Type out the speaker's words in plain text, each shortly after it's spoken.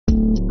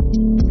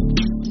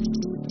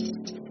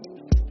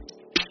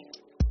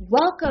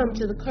Welcome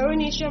to the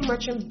Coronation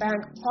Merchant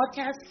Bank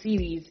podcast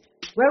series,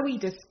 where we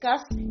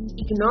discuss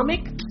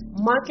economic,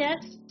 market,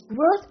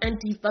 growth and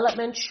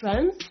development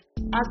trends,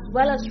 as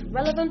well as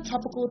relevant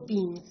topical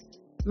themes.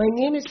 My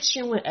name is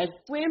Chinwe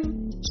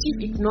Egwim,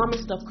 Chief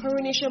Economist of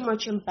Coronation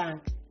Merchant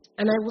Bank,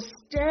 and I will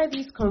steer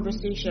these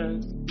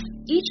conversations.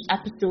 Each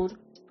episode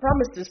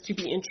promises to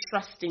be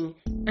interesting,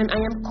 and I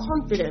am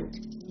confident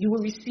you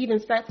will receive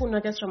insightful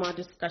nuggets from our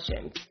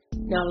discussions.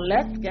 Now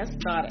let's get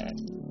started.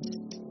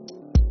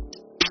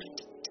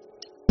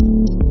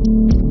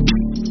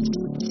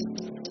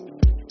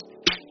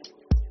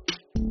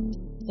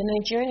 The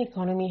Nigerian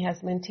economy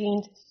has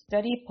maintained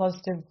steady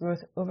positive growth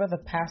over the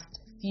past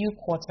few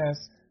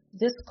quarters.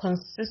 This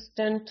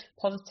consistent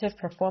positive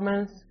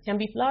performance can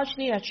be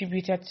largely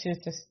attributed to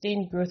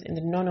sustained growth in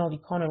the non-oil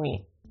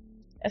economy,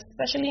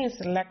 especially in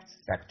select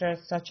sectors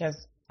such as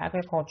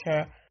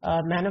agriculture,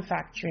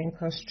 manufacturing,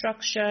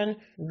 construction,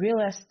 real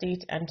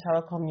estate, and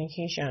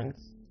telecommunications.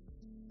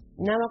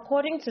 Now,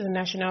 according to the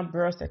National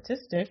Bureau of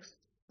Statistics,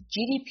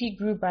 GDP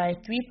grew by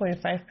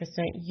 3.5%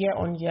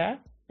 year-on-year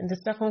in the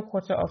second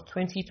quarter of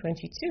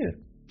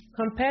 2022,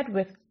 compared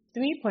with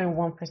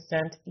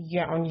 3.1%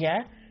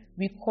 year-on-year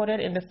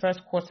recorded in the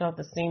first quarter of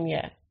the same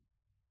year.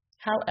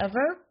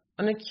 However,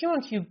 on a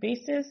Q-on-Q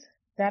basis,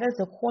 that is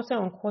a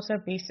quarter-on-quarter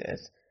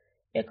basis,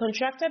 it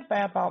contracted by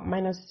about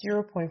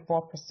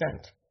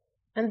 -0.4%,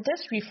 and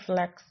this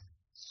reflects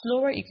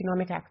slower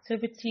economic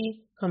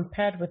activity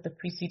compared with the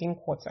preceding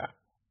quarter.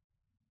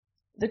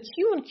 The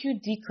Q-on-Q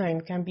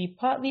decline can be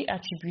partly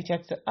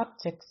attributed to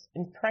upticks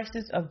in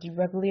prices of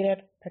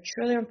deregulated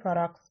petroleum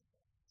products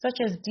such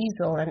as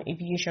diesel and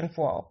aviation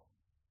fuel,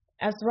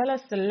 as well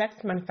as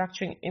select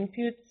manufacturing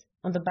inputs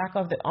on the back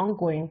of the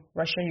ongoing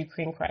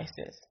Russia-Ukraine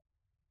crisis.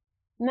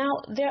 Now,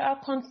 there are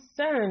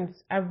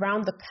concerns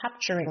around the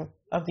capturing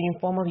of the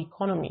informal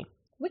economy,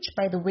 which,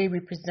 by the way,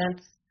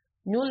 represents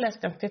no less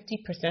than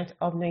 50%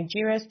 of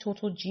Nigeria's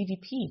total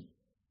GDP,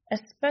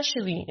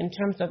 especially in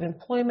terms of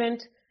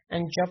employment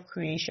and job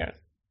creation.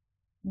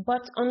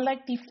 But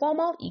unlike the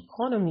formal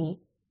economy,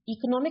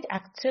 economic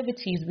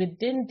activities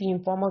within the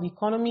informal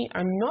economy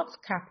are not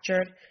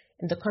captured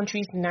in the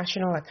country's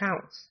national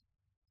accounts.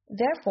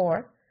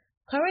 Therefore,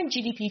 current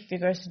GDP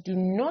figures do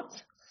not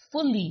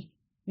fully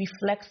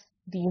reflect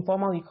the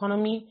informal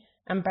economy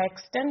and, by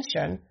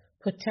extension,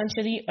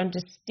 potentially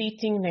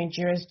understating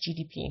Nigeria's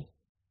GDP.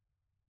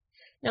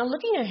 Now,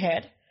 looking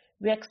ahead,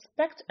 we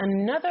expect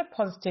another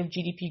positive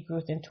GDP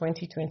growth in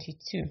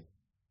 2022.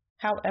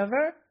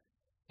 However,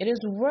 it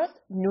is worth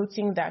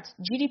noting that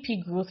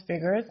GDP growth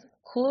figures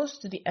close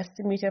to the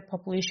estimated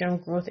population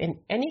growth in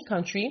any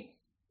country,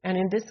 and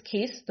in this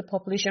case, the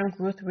population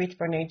growth rate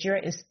for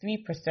Nigeria is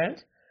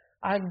 3%,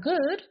 are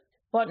good,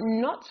 but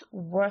not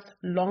worth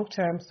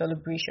long-term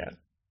celebration.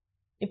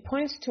 It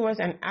points towards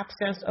an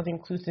absence of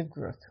inclusive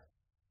growth.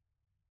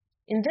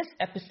 In this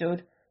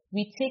episode,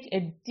 we take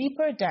a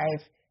deeper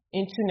dive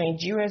into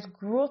Nigeria's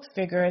growth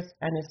figures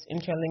and its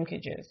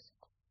interlinkages.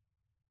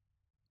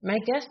 My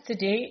guest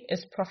today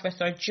is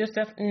Professor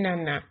Joseph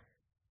Nnanna.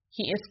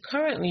 He is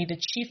currently the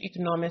Chief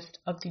Economist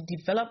of the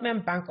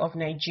Development Bank of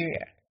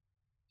Nigeria.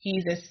 He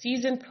is a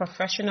seasoned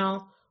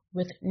professional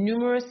with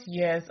numerous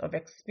years of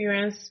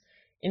experience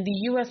in the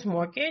U.S.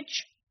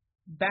 mortgage,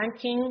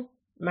 banking,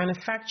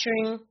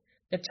 manufacturing,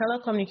 the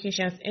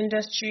telecommunications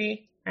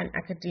industry, and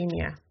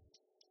academia.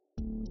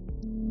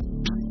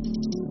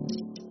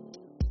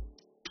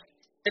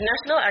 The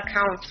national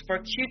accounts for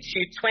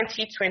Q2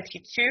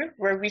 2022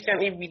 were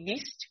recently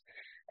released,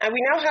 and we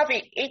now have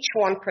a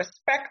H1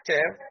 perspective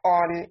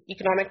on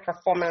economic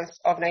performance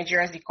of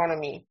Nigeria's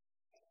economy.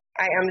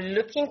 I am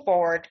looking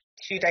forward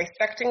to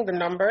dissecting the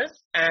numbers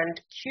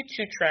and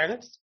Q2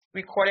 trends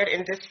recorded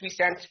in this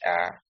recent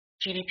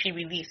GDP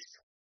release.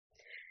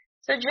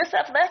 So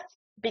Joseph, let's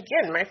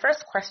begin. My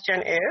first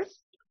question is,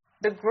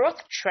 the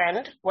growth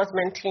trend was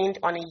maintained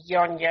on a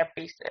year-on-year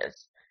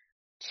basis.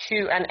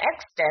 To an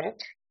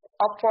extent,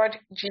 upward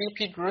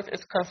GDP growth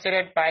is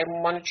considered by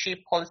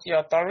monetary policy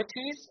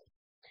authorities,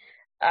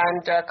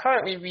 and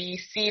currently we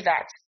see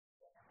that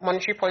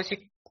monetary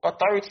policy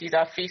authorities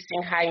are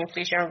facing high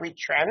inflation rate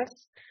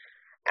trends,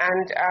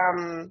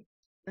 and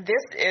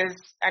this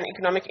is an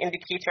economic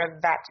indicator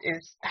that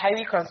is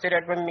highly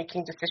considered when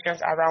making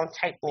decisions around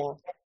tightening.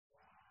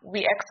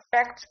 We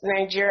expect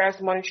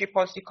Nigeria's Monetary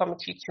Policy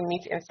Committee to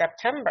meet in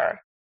September.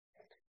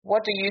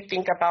 What do you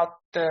think about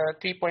the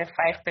 3.5%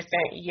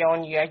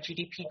 year-on-year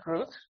GDP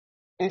growth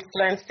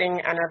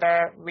influencing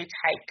another rate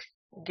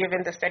hike,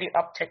 given the steady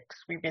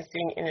upticks we've been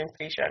seeing in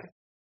inflation?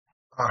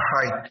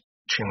 Hi,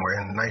 Chinwe,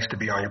 and nice to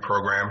be on your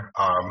program.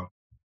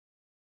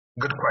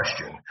 Good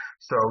question.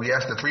 So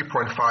yes, the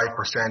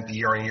 3.5%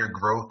 year-on-year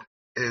growth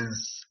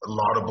is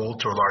laudable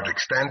to a large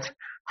extent.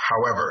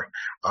 However,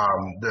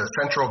 the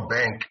central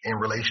bank, in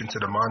relation to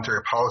the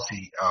monetary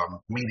policy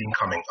meeting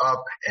coming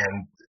up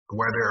and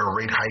whether a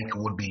rate hike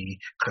would be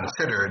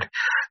considered,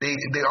 they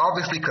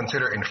obviously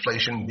consider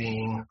inflation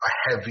being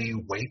a heavy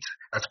weight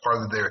as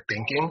part of their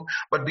thinking.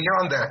 But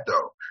beyond that,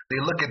 though, they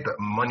look at the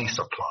money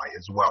supply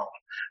as well.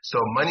 So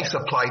money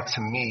supply,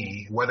 to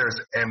me, whether it's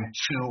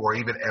M2 or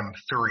even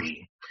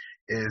M3,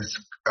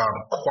 is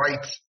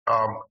quite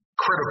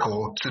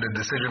critical to the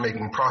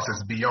decision-making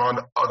process beyond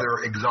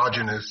other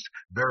exogenous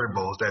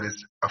variables that is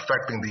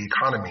affecting the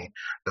economy,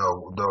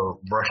 the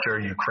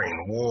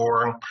Russia-Ukraine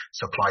war,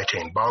 supply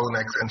chain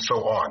bottlenecks, and so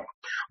on.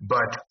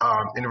 But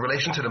in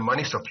relation to the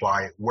money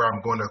supply, where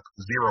I'm going to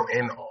zero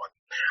in on,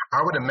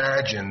 I would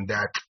imagine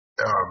that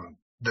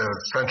the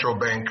central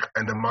bank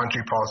and the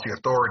monetary policy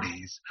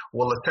authorities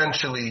will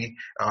essentially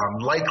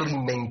likely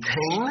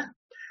maintain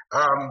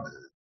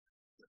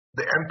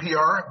the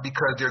MPR,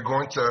 because they're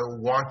going to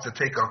want to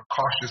take a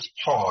cautious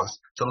pause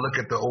to look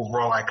at the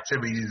overall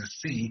activity to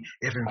see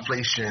if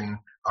inflation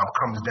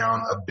comes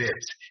down a bit,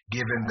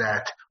 given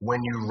that when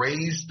you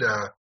raise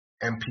the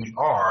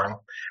MPR,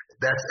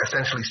 that's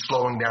essentially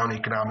slowing down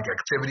economic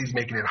activities,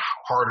 making it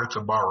harder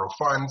to borrow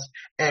funds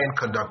and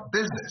conduct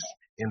business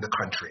in the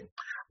country.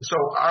 So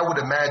I would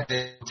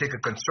imagine take a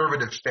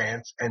conservative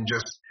stance and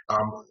just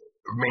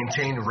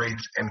maintain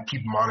rates and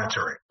keep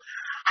monitoring.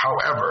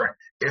 However,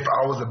 if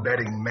I was a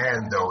betting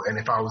man, though, and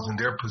if I was in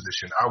their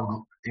position, I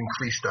would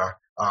increase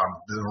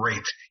the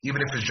rate,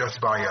 even if it's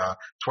just by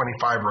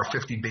 25 or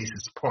 50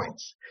 basis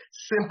points,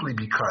 simply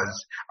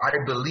because I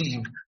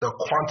believe the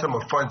quantum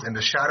of funds in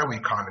the shadow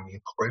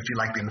economy, or if you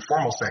like, the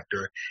informal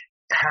sector,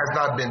 has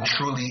not been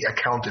truly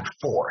accounted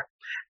for.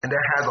 And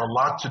that has a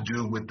lot to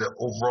do with the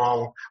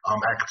overall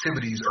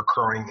activities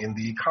occurring in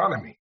the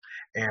economy.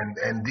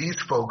 And these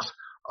folks,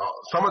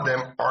 some of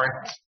them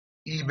aren't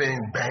even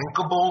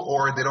bankable,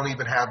 or they don't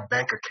even have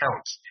bank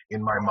accounts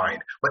in my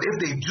mind. But if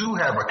they do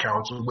have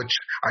accounts, which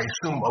I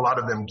assume a lot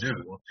of them do,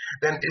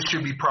 then it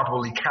should be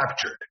properly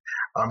captured.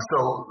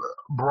 So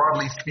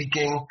broadly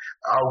speaking,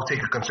 I will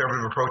take a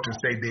conservative approach and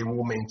say they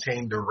will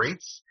maintain the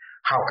rates.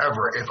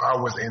 However, if I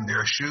was in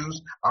their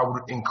shoes, I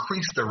would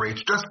increase the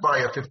rates just by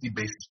a 50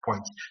 basis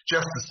points,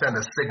 just to send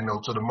a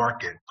signal to the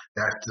market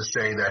that to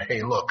say that,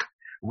 hey, look,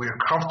 we're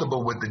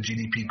comfortable with the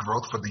GDP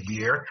growth for the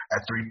year at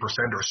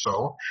 3% or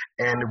so,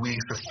 and we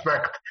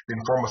suspect the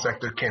informal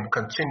sector can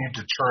continue to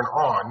turn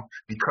on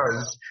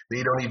because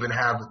they don't even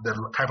have the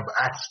type of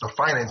access to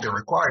finance they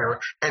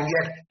require, and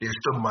yet they're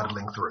still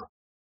muddling through.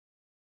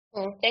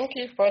 Thank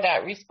you for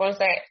that response.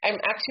 I'm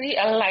actually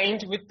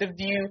aligned with the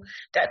view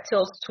that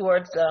tilts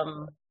towards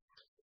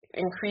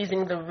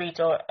increasing the rate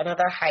or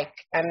another hike.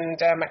 And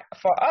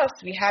for us,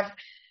 we have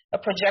a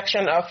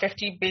projection of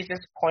 50 basis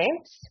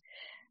points.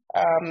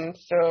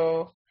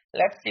 So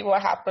let's see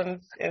what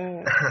happens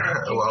in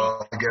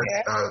well, I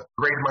guess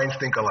great minds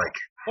think alike.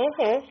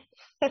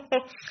 Mm-hmm.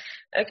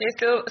 Okay,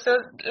 so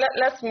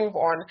let's move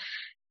on.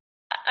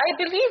 I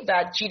believe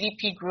that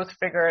GDP growth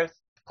figures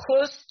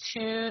close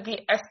to the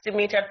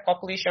estimated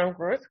population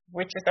growth,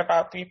 which is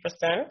about 3%,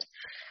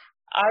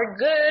 are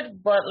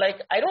good, but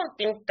I don't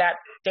think that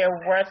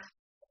they're worth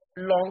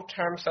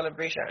long-term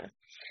celebration,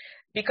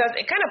 because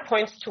it kind of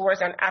points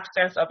towards an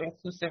absence of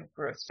inclusive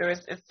growth. So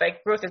it's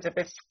like growth is a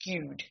bit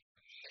skewed.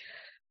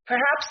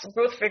 Perhaps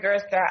growth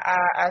figures that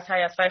are as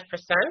high as 5%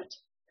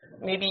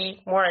 may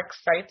be more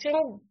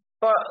exciting,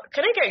 but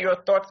can I get your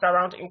thoughts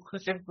around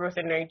inclusive growth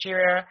in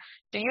Nigeria?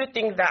 Do you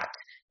think that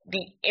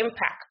the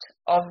impact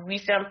of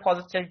recent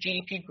positive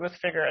GDP growth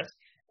figures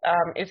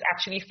is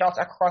actually felt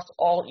across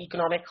all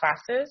economic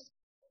classes?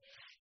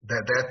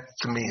 That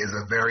to me is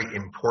a very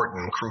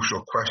important,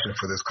 crucial question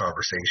for this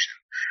conversation.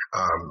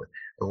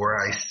 Where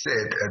I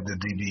sit at the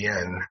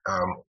DBN,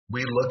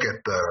 we look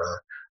at the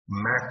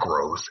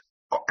macros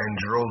and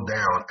drill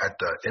down at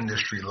the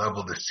industry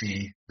level to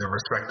see the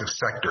respective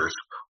sectors,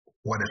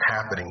 what is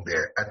happening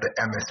there at the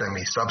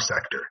MSME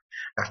subsector.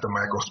 That's the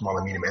micro, small,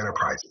 and medium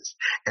enterprises.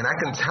 And I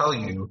can tell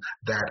you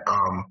that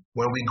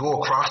when we go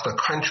across the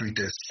country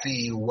to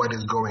see what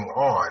is going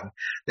on,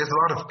 there's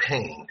a lot of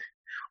pain.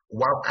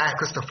 While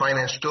access to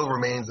finance still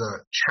remains a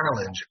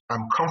challenge,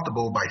 I'm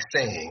comfortable by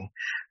saying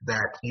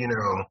that,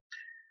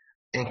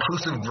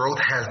 inclusive growth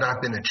has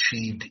not been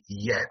achieved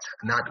yet,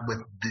 not with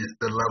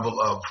the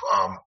level of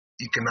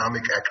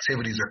economic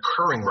activities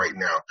occurring right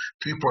now.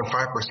 3.5%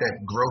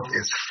 growth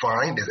is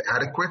fine, is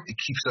adequate. It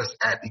keeps us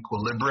at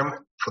equilibrium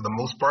for the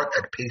most part,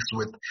 at pace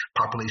with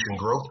population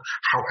growth.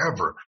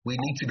 However, we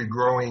need to be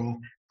growing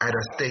at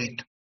a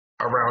state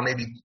around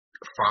maybe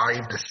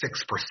 5 to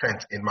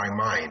 6% in my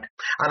mind.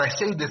 And I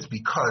say this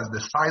because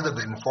the size of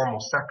the informal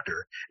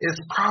sector is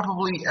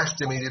probably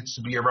estimated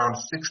to be around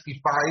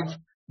 65,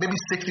 maybe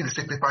 60 to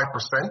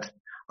 65%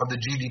 of the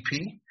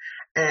GDP.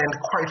 And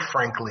quite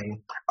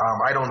frankly,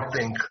 I don't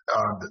think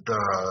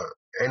the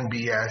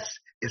NBS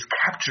is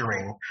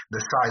capturing the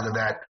size of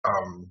that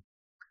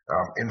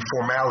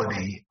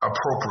informality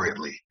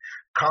appropriately.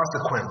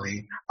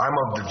 Consequently, I'm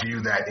of the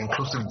view that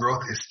inclusive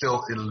growth is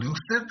still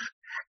elusive,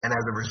 and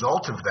as a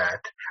result of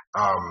that,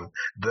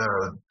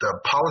 the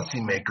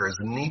policymakers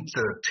need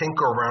to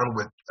tinker around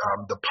with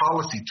the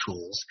policy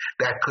tools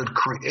that could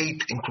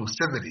create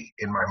inclusivity,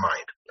 in my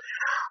mind.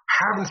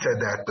 Having said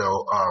that,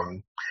 though,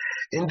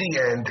 in the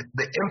end,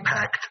 the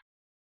impact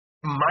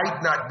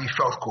might not be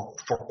felt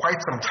for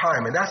quite some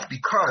time, and that's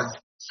because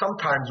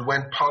sometimes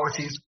when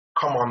policies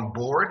come on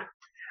board,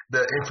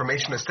 the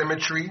information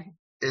asymmetry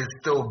is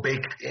still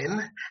baked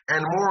in,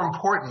 and more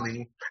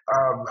importantly,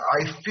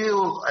 I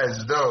feel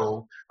as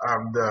though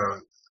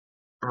the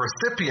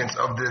recipients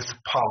of this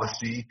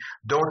policy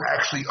don't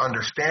actually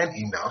understand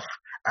enough.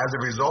 As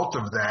a result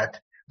of that,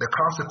 the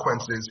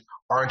consequences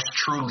aren't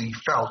truly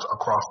felt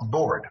across the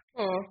board.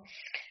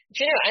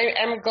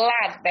 I'm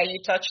glad that you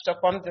touched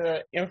upon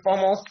the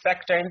informal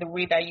sector in the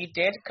way that you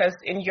did, because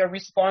in your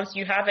response,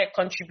 you have it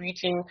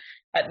contributing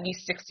at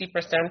least 60%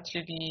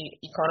 to the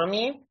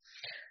economy.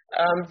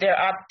 There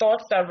are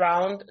thoughts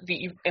around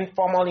the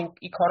informal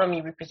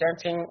economy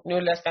representing no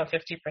less than 50%.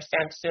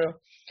 So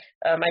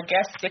I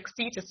guess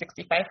 60 to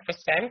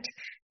 65%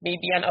 may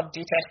be an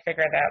updated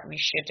figure that we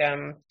should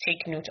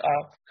take note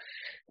of.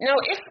 Now,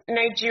 if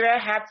Nigeria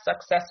had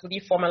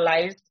successfully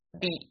formalized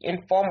the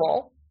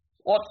informal,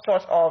 what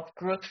sort of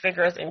growth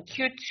figures in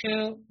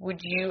Q2 would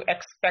you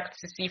expect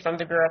to see from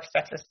the Bureau of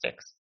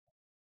Statistics?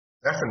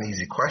 That's an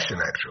easy question,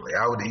 actually.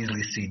 I would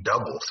easily see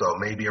double, so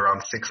maybe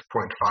around 6.5%,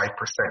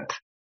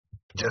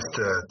 just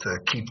to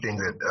keep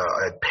things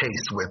at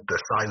pace with the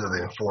size of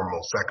the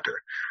informal sector.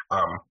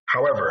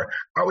 However,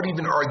 I would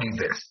even argue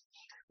this.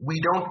 We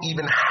don't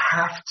even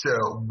have to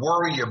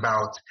worry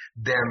about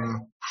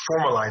them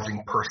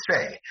formalizing per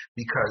se,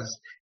 because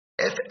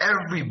if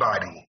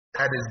everybody,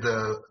 that is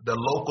the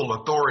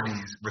local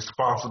authorities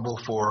responsible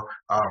for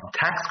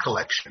tax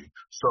collection,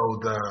 so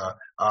the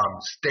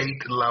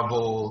state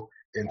level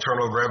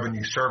internal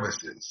revenue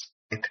services,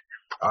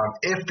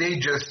 if they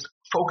just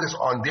focus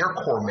on their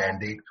core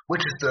mandate,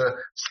 which is to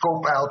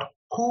scope out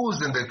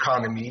who's in the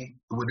economy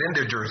within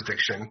their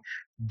jurisdiction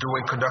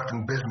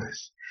conducting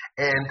business.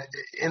 And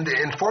in the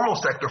informal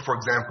sector, for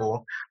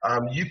example,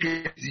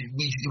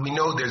 we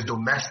know there's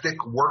domestic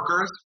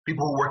workers,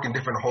 people who work in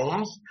different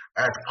homes,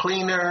 as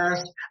cleaners,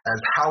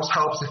 as house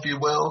helps, if you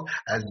will,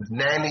 as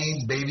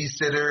nannies,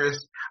 babysitters.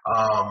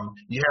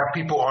 You have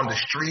people on the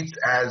streets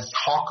as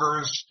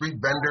hawkers, street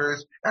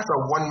vendors. That's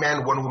a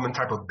one-man, one-woman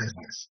type of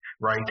business,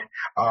 right?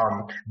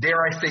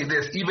 Dare I say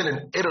this, even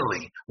in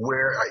Italy,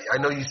 where I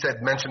know you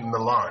mentioned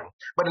Milan,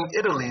 but in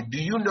Italy, do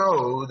you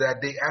know that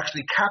they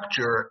actually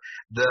capture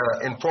the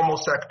informal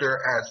sector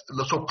as,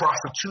 so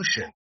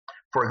prostitution,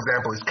 for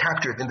example, is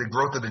captured in the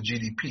growth of the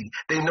GDP.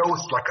 They know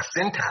it's like a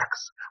sin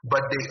tax,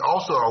 but they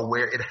also are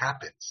aware it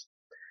happens.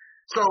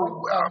 So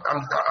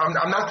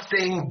I'm not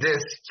saying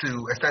this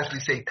to essentially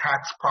say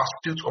tax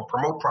prostitutes or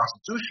promote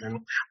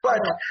prostitution,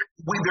 but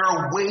there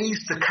are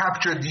ways to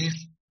capture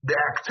the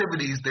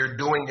activities they're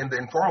doing in the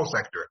informal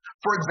sector.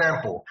 For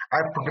example, I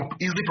can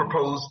easily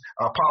propose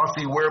a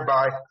policy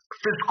whereby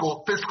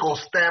fiscal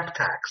stamp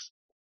tax,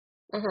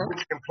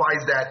 which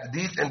implies that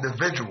these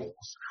individuals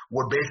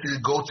would basically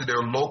go to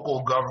their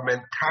local government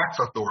tax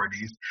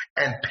authorities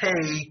and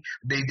pay.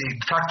 The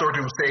tax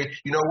authority would say,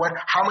 you know what,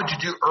 how much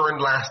did you earn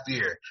last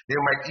year? They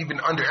might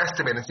even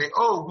underestimate and say,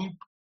 oh, we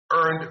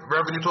earned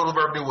total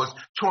revenue was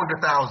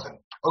 $200,000.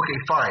 Okay,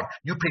 fine.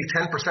 You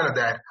pay 10% of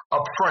that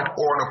up front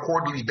or on a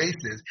quarterly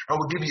basis, and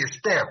we'll give you a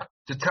stamp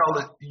to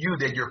tell you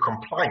that you're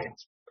compliant.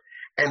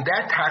 And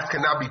that tax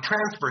can now be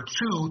transferred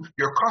to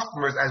your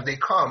customers as they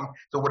come.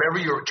 So whatever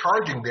you're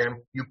charging them,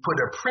 you put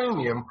a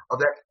premium of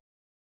that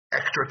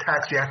extra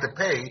tax you have to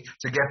pay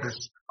to get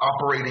this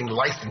operating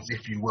license,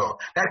 if you will.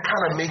 That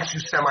kind of makes you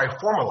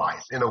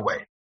semi-formalized in a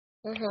way.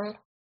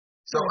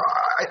 So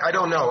I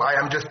don't know. I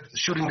am just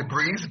shooting the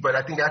breeze, but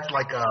I think that's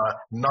like a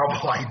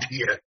novel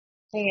idea.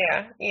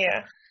 Yeah.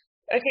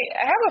 Okay,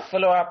 I have a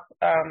follow-up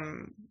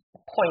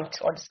point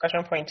or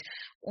discussion point.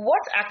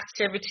 What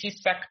activity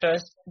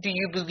sectors do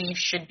you believe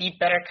should be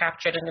better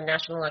captured in the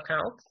national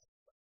accounts?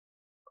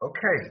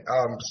 Okay,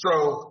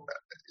 so,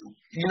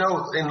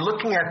 in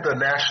looking at the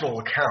national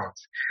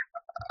accounts,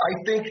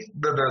 I think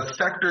the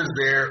sectors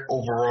there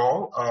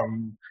overall,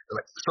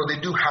 so they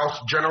do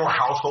general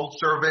household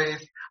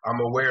surveys. I'm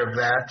aware of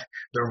that.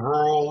 The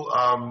rural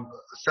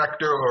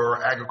sector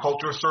or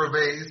agricultural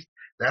surveys,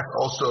 that's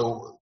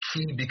also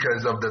key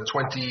because of the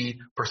 20%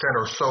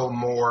 or so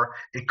more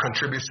it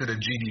contributes to the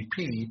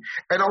GDP,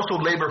 and also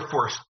labor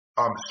force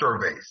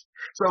surveys.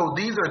 So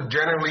these are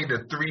generally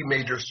the three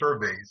major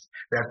surveys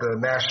that the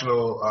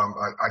national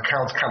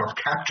accounts kind of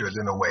captures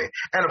in a way.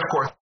 And of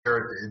course,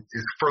 there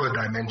is further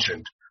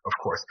dimensioned, of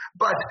course.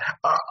 But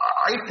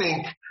I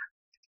think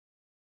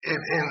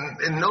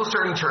in no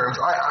certain terms,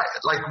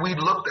 like we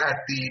looked at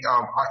the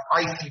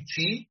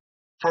ICT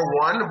for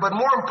one, but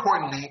more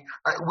importantly,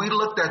 we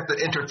looked at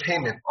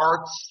the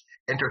arts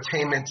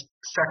entertainment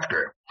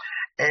sector.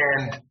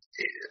 And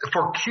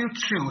for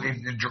Q2,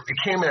 it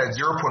came in at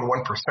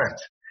 0.1%.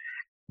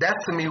 That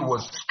to me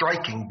was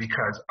striking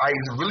because I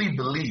really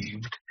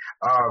believed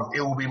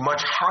it will be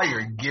much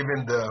higher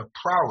given the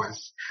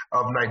prowess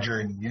of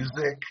Nigerian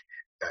music,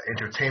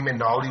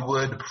 entertainment,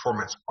 Nollywood,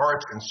 performance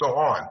arts, and so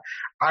on.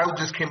 I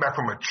just came back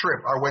from a trip.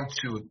 I went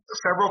to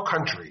several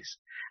countries.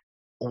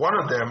 One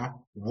of them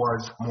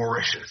was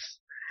Mauritius.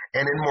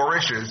 And in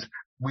Mauritius,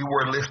 we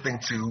were listening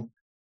to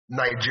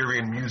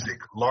Nigerian music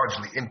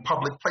largely in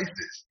public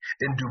places.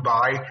 In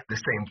Dubai, the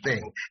same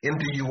thing. In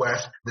the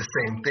US, the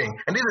same thing.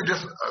 And these are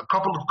just a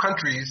couple of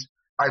countries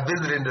I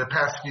visited in the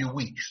past few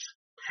weeks.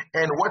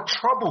 And what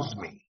troubles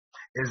me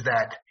is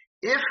that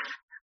if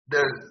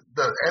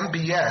the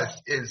MBS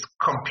is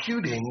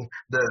computing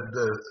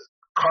the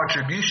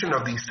contribution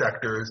of these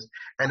sectors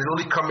and it's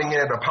only coming in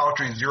at a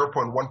paltry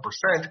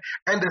 0.1%,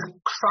 and the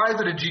size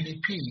of the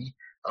GDP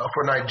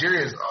for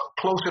Nigeria is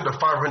closer to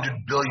 500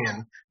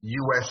 billion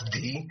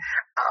USD,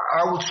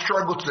 I would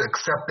struggle to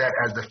accept that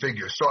as the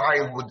figure. So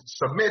I would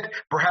submit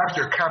perhaps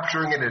they're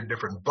capturing it in a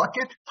different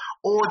bucket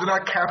or they're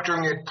not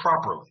capturing it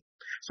properly.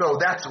 So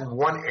that's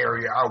one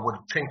area I would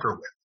tinker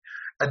with.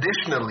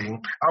 Additionally,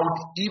 I would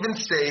even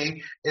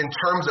say in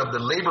terms of the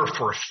labor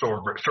force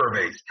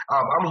surveys,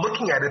 I'm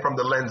looking at it from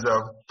the lens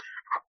of,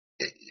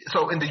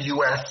 so in the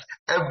U.S.,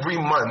 every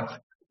month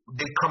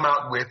they come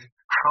out with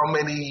how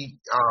many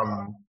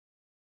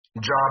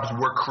jobs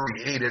were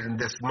created in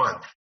this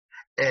month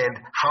and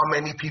how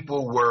many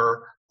people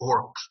were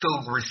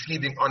still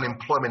receiving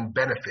unemployment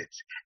benefits.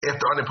 If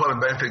the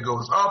unemployment benefit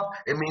goes up,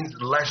 it means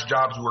less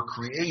jobs were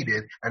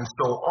created and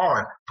so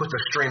on, puts a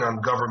strain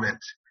on government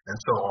and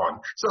so on.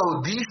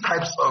 So these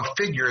types of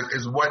figures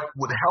is what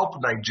would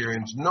help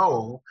Nigerians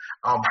know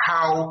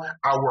how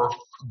our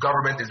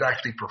government is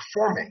actually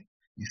performing,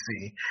 you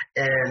see.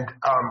 And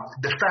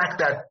the fact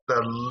that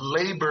the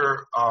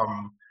labor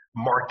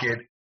market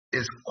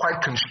is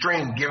quite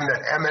constrained given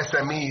that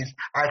MSMEs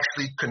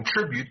actually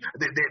contribute,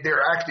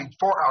 they're actually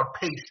far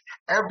outpace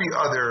every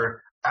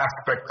other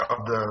aspect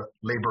of the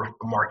labor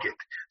market.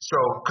 So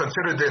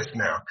consider this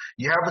now.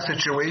 You have a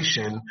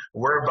situation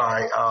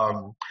whereby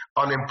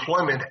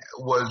unemployment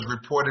was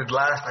reported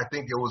last, I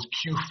think it was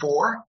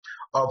Q4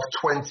 of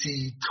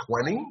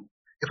 2020,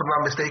 if I'm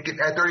not mistaken,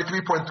 at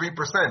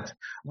 33.3%.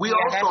 We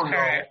also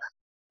know,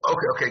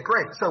 okay,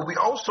 great. So we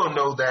also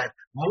know that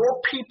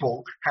more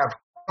people have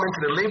come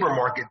into the labor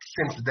market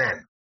since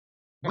then.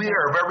 We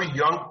are a very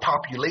young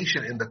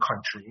population in the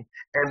country,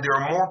 and there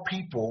are more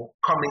people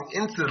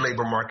coming into the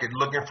labor market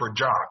looking for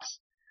jobs.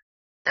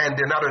 And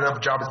there are not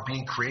enough jobs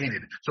being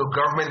created. So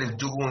government is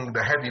doing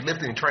the heavy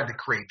lifting, trying to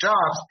create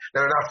jobs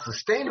that are not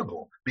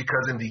sustainable,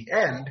 because in the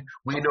end,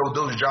 we know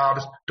those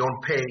jobs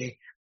don't pay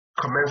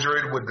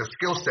commensurate with the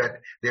skill set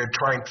they're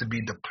trying to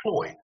be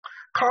deployed.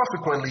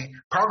 Consequently,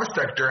 private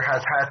sector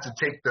has had to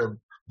take the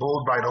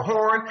bull by the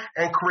horn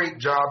and create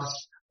jobs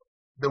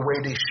the way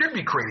they should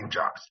be creating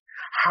jobs.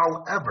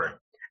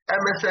 However,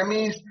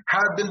 MSMEs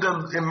have been,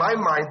 in my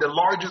mind, the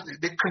largest.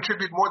 They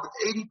contribute more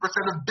than 80%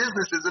 of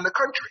businesses in the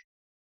country.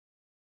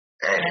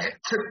 And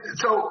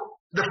so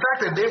the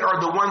fact that they are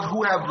the ones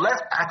who have less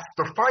access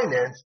to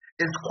finance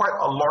is quite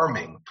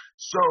alarming.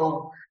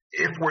 So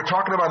if we're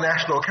talking about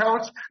national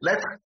accounts,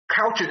 let's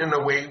couch it in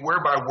a way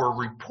whereby we're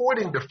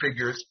reporting the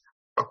figures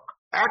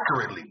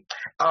accurately.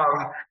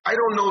 I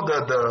don't know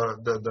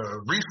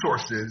the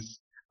resources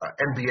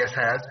NBS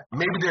has.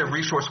 Maybe they're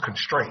resource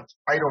constraints.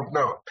 I don't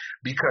know.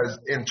 Because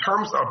in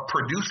terms of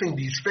producing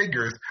these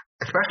figures,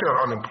 especially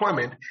on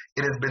unemployment,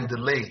 it has been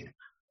delayed.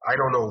 I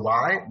don't know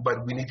why,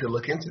 but we need to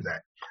look into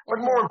that. But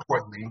more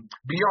importantly,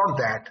 beyond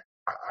that,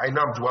 I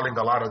know I'm dwelling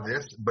a lot of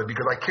this, but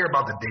because I care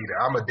about the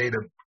data,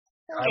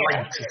 I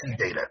like to see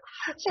data.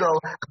 So,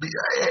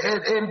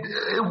 and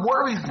it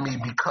worries me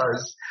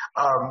because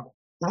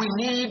we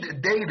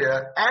need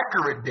data,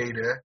 accurate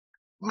data.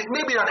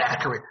 Maybe not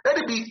accurate. Let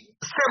it be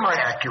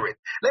semi-accurate.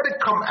 Let it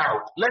come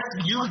out. Let's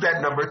use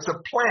that number to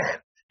plan.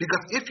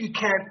 Because if you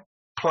can't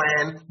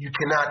plan, you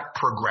cannot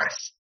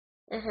progress.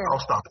 I'll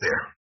stop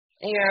there.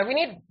 Yeah, we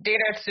need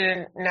data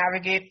to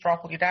navigate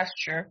properly. That's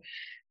true.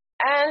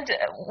 And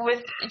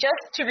with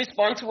just to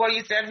respond to what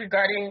you said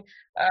regarding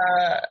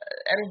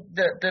and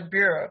the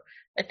bureau,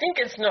 I think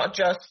it's not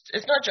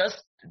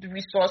just the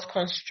resource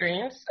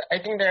constraints. I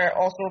think there are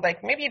also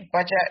like maybe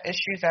budget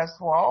issues as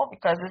well,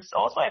 because it's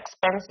also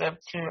expensive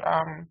to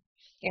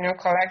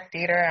collect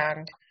data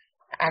and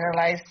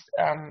analyze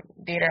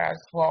data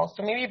as well.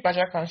 So maybe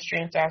budget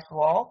constraints as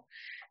well.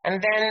 And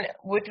then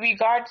with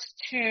regards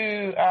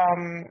to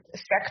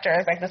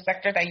sectors, like the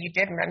sector that you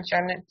did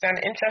mention, it's an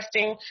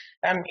interesting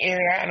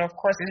area, and of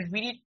course it's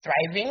really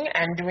thriving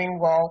and doing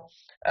well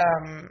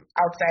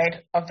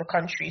outside of the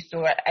country.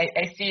 So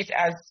I see it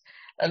as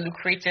a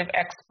lucrative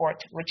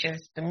export, which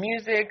is the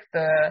music,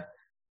 the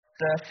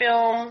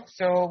film.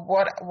 So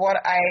what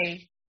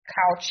I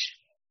couch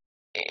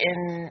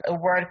in a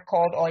word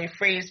called, or a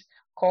phrase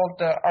called,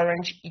 the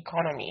orange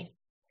economy.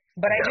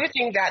 But I do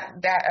think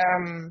that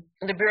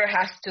the Bureau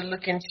has to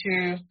look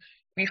into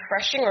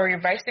refreshing or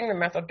revising the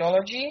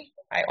methodology.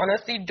 I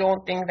honestly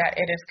don't think that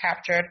it is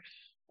captured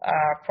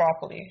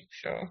properly.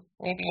 So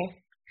maybe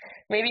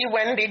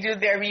when they do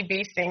their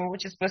rebasing,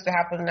 which is supposed to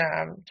happen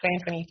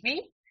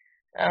 2023,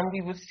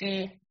 we would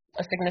see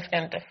a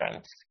significant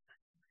difference.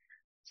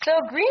 So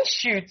green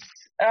shoots.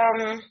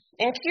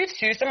 In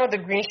Q2, some of the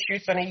green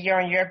shoots on a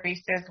year-on-year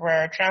basis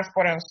were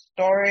transport and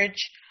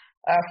storage,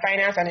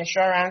 finance and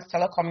insurance,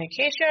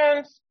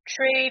 telecommunications,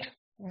 trade,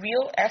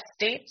 real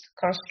estate,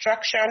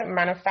 construction,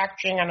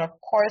 manufacturing, and of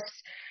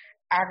course,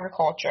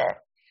 agriculture.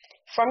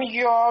 From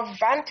your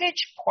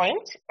vantage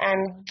point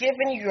and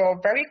given your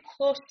very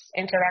close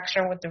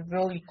interaction with the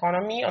real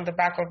economy on the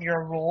back of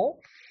your role,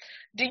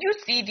 do you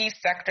see these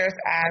sectors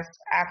as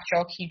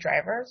actual key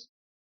drivers?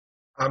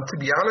 To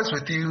be honest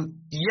with you,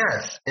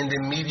 yes, in the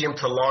medium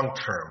to long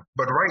term.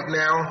 But right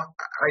now,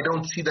 I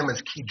don't see them as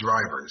key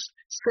drivers,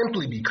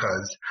 simply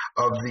because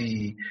of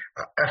the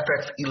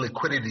FX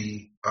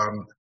illiquidity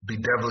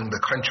bedeviling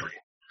the country.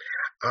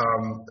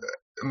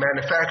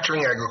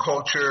 Manufacturing,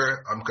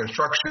 agriculture,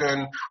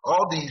 construction,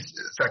 all these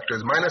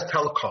sectors, minus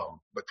telecom.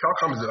 But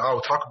telecom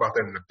I'll talk about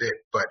that in a bit.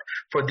 But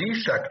for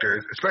these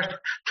sectors, especially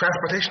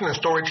transportation and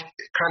storage,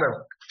 it kind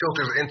of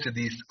filters into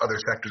these other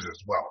sectors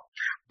as well.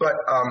 But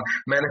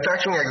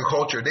manufacturing,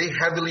 agriculture, they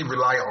heavily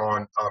rely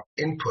on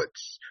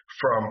inputs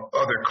from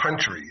other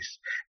countries.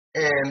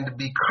 And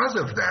because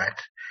of that,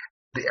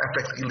 the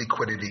FX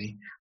illiquidity,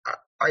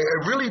 I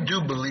really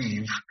do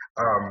believe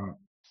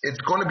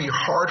it's going to be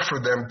hard for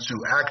them to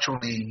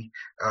actually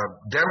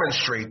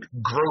demonstrate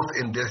growth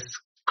in this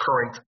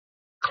current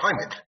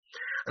climate.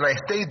 And I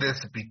say this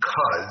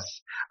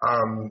because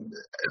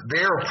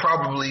they're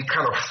probably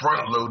kind of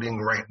front-loading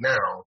right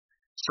now.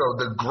 So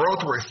the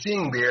growth we're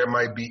seeing there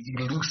might be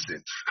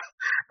elusive.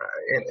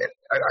 And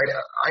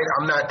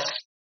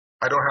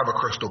I don't have a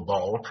crystal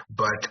ball,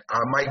 but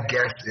my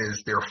guess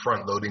is they're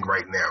front-loading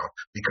right now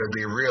because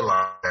they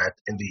realize that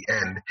in the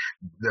end,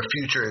 the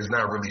future is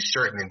not really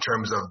certain in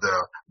terms of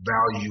the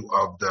value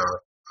of the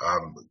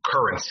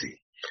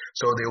currency.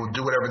 So they will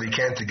do whatever they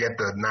can to get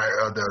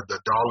the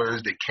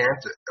dollars they can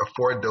to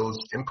afford those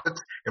inputs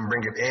and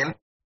bring it in,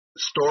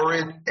 store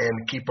it,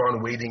 and keep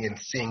on waiting and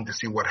seeing to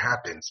see what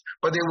happens.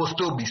 But they will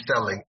still be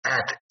selling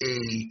at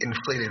a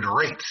inflated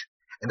rate.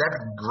 And that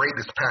rate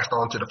is passed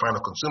on to the final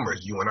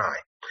consumers, you and I.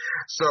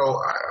 So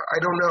I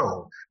don't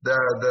know.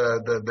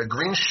 The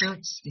green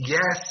shoots,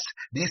 yes,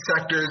 these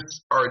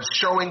sectors are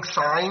showing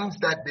signs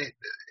that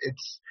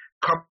it's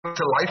coming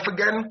to life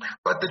again.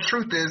 But the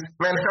truth is,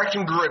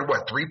 manufacturing grew at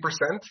what, 3%?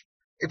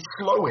 It's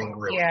slowing,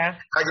 really. Yeah.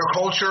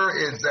 Agriculture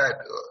is at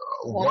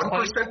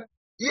 1%.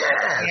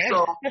 Yeah.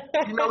 So,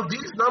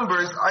 these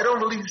numbers, I don't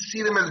really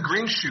see them as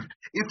green shoot.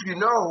 If you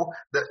know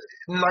that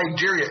in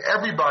Nigeria,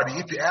 everybody,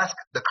 if you ask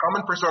the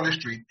common person on the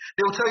street,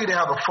 they will tell you they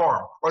have a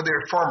farm or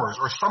they're farmers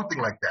or something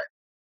like that.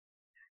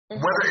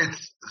 Mm-hmm.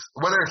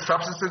 Whether it's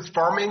subsistence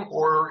farming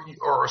or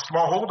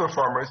smallholder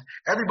farmers,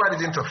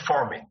 everybody's into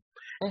farming.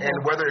 Mm-hmm.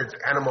 And whether it's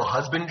animal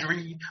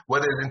husbandry,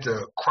 whether it's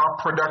into crop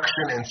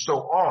production and so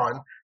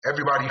on,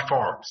 everybody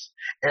farms.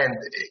 And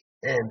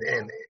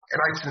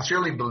I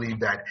sincerely believe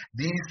that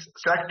these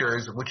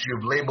sectors, which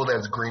you've labeled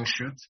as green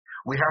shoots,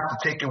 we have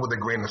to take it with a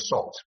grain of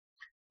salt.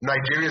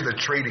 Nigeria is a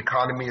trade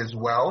economy as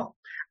well,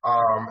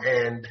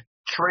 and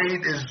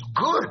trade is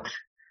good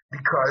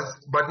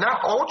but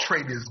not all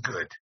trade is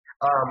good.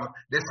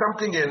 There's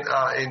something in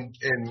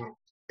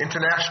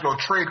international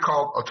trade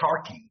called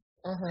autarky.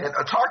 Mm-hmm. And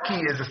autarky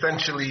is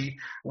essentially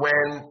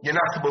when you're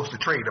not supposed to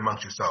trade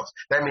amongst yourselves.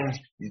 That means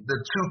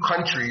the two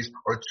countries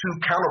or two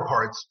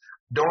counterparts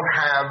don't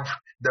have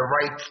the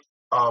right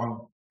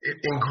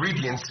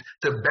ingredients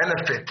to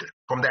benefit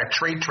from that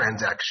trade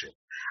transaction.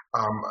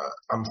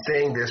 I'm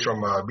saying this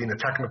from being a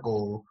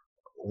technical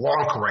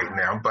wonk right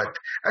now, but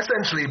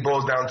essentially it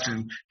boils down to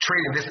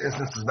trade in this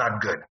instance is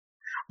not good.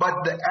 But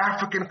the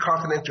African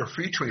Continental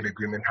Free Trade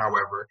Agreement,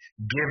 however,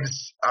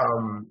 gives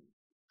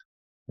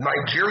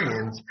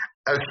Nigerians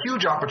a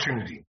huge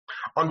opportunity.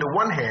 On the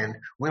one hand,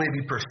 we may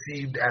be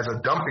perceived as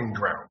a dumping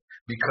ground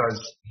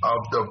because of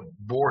the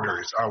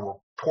borders, our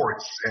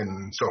ports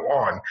and so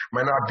on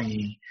might not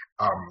be,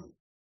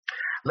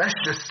 let's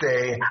just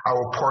say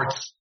our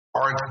ports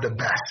aren't the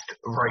best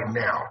right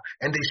now,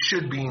 and they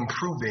should be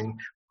improving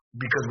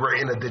because we're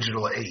in a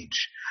digital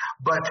age.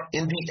 But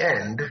in the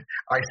end,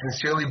 I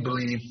sincerely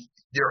believe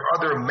there are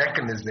other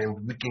mechanisms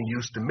we can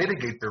use to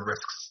mitigate the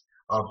risks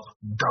of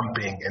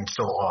dumping and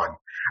so on.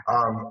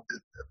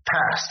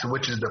 PAST,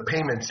 which is the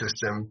payment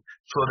system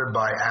floated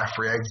by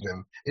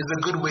Afrexim, is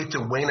a good way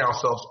to wane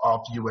ourselves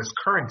off U.S.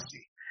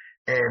 currency.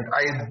 And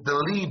I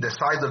believe the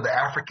size of the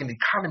African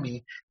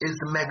economy is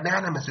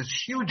magnanimous,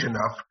 it's huge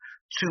enough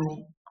to,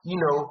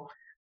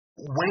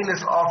 wane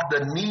us off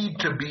the need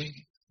to be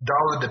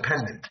dollar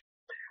dependent.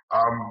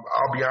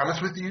 I'll be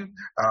honest with you,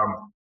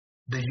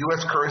 the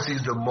U.S. currency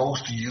is the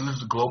most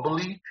used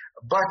globally,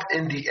 but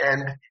in the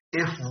end,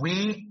 if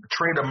we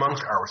trade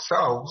amongst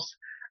ourselves,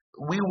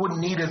 we wouldn't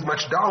need as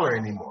much dollar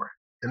anymore.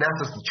 And that's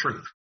just the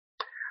truth.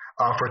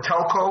 For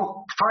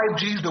telco,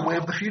 5G is the way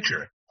of the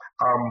future.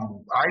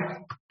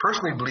 I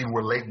personally believe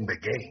we're late in the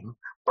game,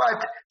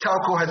 but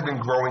telco has been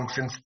growing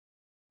since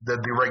the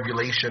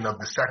deregulation of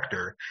the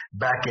sector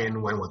back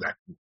in, when was that,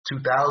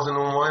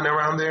 2001,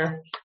 around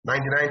there?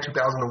 99,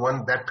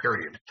 2001, that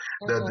period,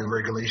 the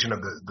regulation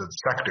of the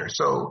sector.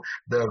 So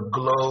the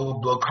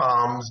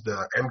Globalcoms,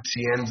 the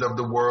MTNs of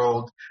the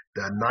world,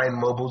 the Nine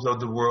Mobiles of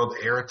the world,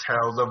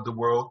 Airtels of the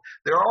world,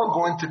 they're all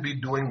going to be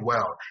doing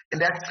well.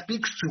 And that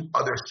speaks to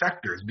other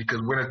sectors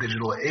because we're in a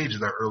digital age,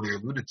 as I earlier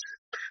alluded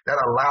to.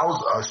 That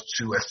allows us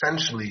to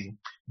essentially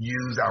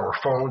use our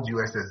phones,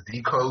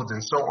 USSD codes,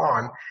 and so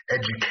on.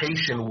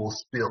 Education will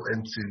spill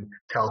into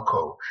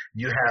telco.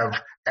 You have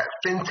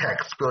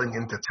fintech spilling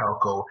into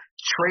telco,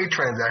 trade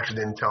transactions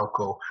in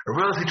telco,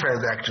 real estate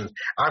transactions.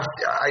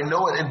 I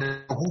know an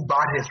individual who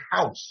bought his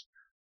house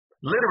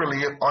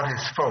literally on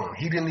his phone.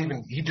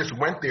 He just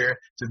went there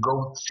to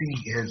go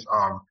see his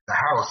the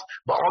house,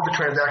 but all the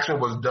transaction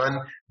was done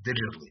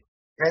digitally.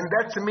 And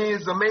that to me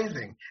is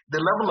amazing. The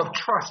level of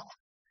trust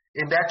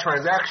in that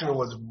transaction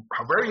was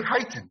very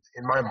heightened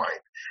in my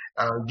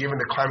mind, given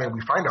the climate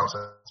we find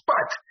ourselves.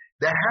 But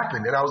that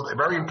happened, and I was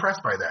very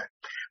impressed by that.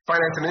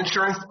 Finance and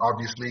insurance,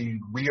 obviously,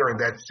 we are in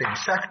that same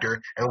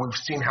sector, and we've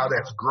seen how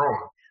that's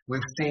grown.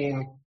 We've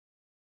seen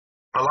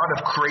a lot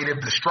of creative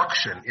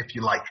destruction, if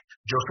you like.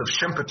 Joseph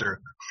Schumpeter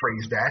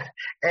phrased that.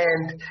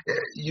 And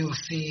you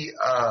see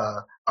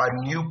a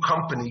new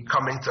company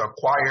coming to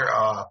acquire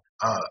a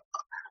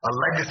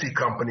legacy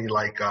company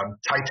like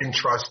Titan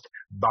Trust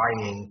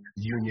buying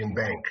Union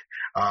Bank.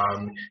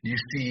 You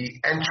see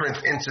entrance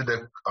into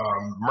the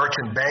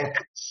merchant bank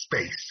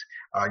space.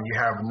 You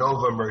have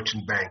Nova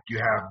Merchant Bank, you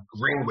have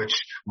Greenwich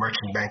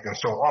Merchant Bank, and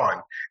so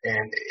on.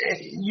 And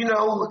you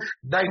know,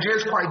 Nigeria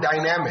is quite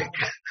dynamic.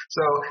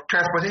 So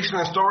transportation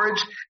and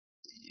storage,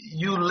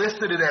 you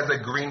listed it as a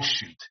green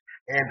shoot.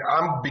 And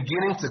I'm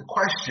beginning to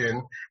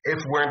question if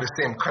we're in the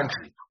same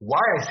country. Why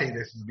I say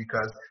this is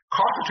because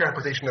cost of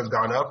transportation has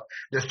gone up.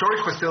 The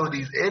storage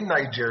facilities in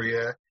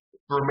Nigeria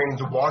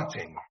remains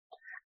wanting.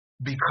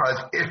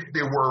 Because if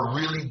they were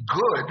really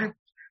good,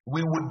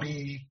 we would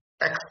be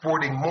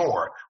exporting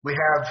more. We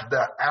have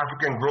the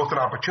African Growth and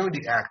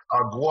Opportunity Act,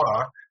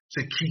 AGWA,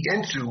 to key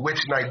into, which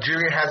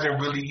Nigeria hasn't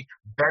really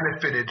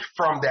benefited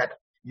from that,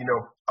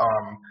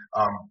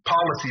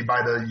 policy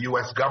by the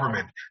U.S.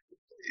 government.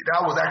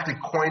 That was actually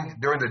coined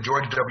during the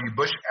George W.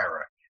 Bush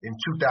era in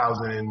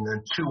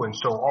 2002 and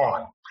so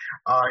on.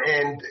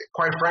 And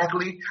quite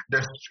frankly,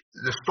 the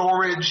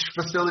storage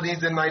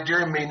facilities in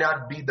Nigeria may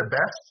not be the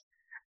best.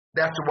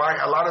 That's why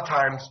a lot of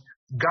times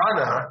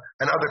Ghana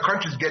and other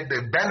countries get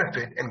the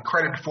benefit and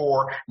credit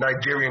for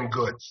Nigerian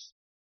goods.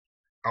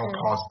 I'll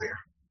pause there.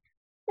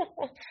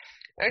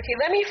 Okay,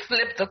 let me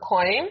flip the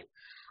coin.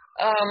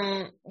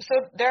 So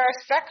there are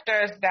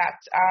sectors that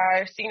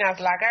are seen as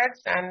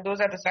laggards, and those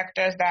are the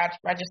sectors that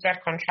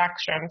registered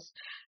contractions.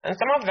 And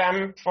some of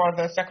them for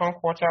the second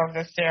quarter of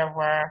this year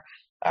were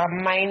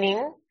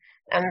mining,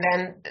 and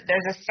then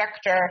there's a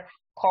sector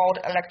called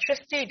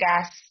electricity,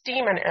 gas,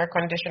 steam, and air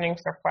conditioning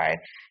supply.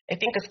 I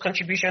think its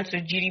contribution to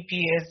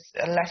GDP is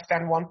less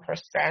than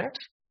 1%.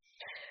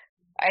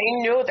 I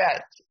know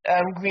that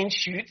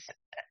Greenshots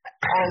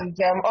and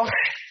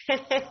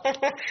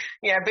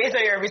yeah, based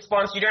on your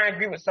response, you don't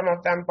agree with some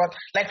of them, but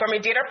like from a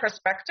data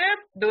perspective,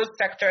 those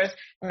sectors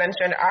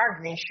mentioned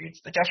are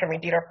Greenshots, just from a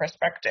data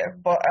perspective.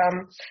 But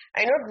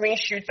I know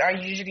Greenshots are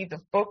usually the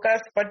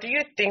focus, but do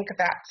you think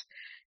that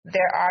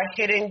there are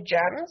hidden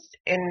gems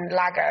in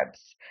laggards?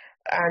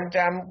 And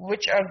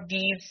which of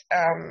these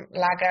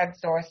laggards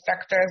or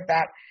sectors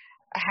that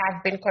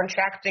have been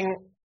contracting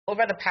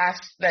over the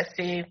past, let's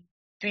say,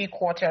 3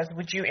 quarters,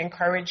 would you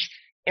encourage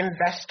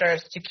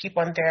investors to keep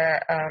on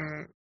their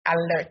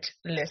alert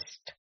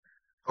list?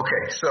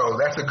 Okay, so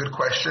that's a good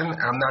question.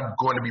 I'm not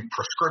going to be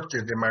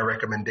prescriptive in my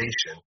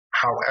recommendation.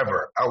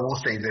 However, I will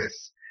say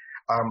this.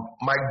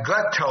 My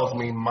gut tells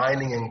me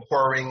mining and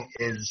quarrying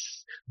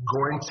is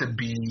going to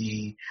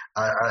be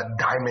a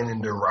diamond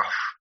in the rough.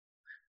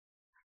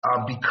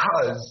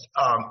 Because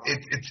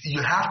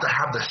you have to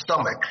have the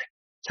stomach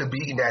to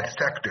be in that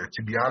sector,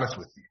 to be honest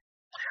with you.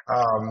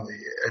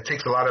 It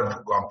takes a lot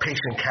of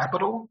patient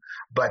capital,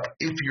 but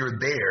if you're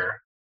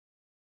there,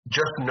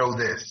 just know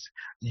this,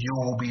 you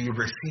will be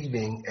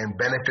receiving and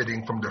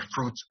benefiting from the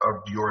fruits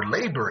of your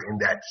labor in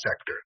that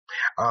sector.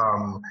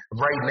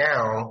 Right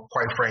now,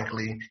 quite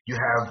frankly, you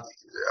have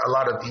a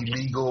lot of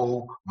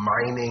illegal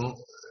mining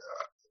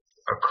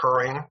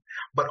occurring,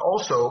 but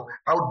also,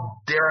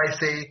 dare I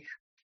say,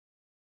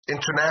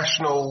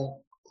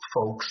 international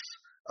folks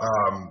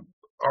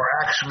are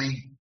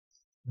actually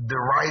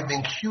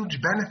deriving huge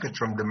benefits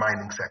from the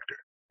mining sector.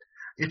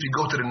 If you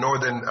go to the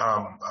northern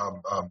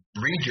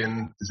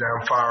region,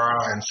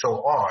 Zamfara and so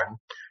on,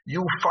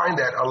 you'll find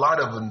that a lot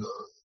of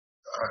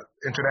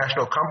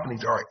international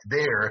companies are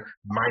there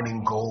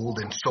mining gold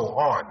and so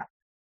on.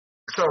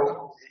 So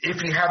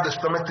if you have the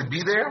stomach to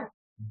be there,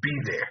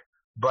 be there.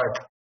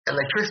 But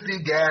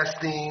electricity, gas,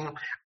 steam,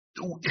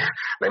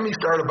 let me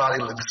start about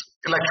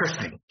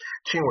electricity.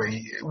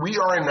 Chinwe, we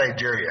are in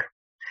Nigeria,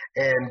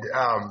 and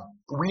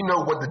we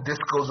know what the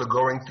discos are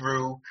going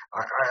through.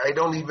 I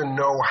don't even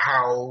know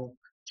how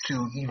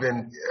to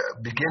even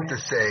begin to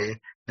say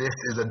this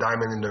is a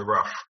diamond in the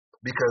rough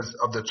because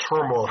of the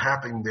turmoil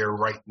happening there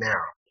right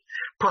now.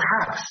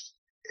 Perhaps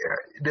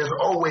there's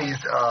always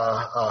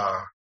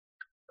a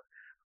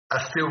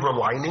silver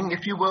lining,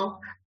 if you will.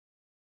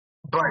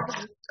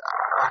 But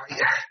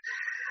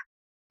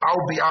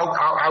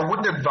I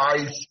wouldn't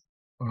advise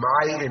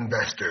my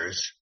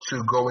investors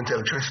to go into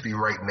electricity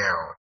right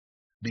now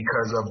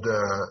because of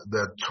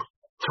the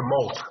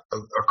tumult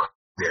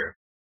there.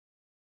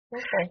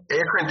 Okay.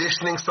 Air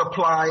conditioning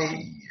supply.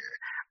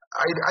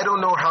 I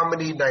don't know how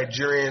many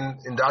Nigerian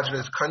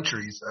indigenous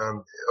countries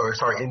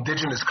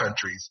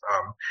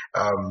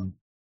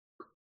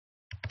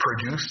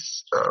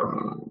produce,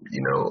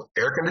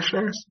 air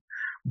conditioners.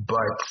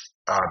 But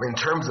in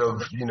terms of,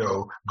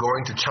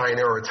 going to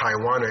China or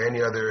Taiwan or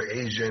any other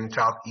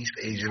Southeast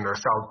Asian or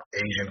South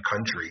Asian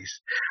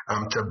countries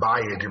to buy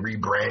it, to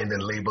rebrand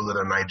and label it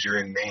a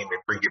Nigerian name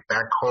and bring it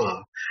back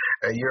home,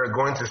 you're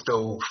going to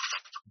still,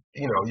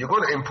 you're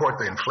going to import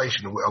the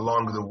inflation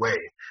along the way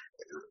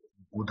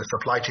with the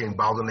supply chain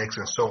bottlenecks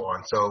and so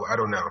on. So I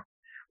don't know.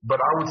 But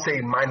I would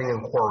say mining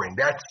and quarrying,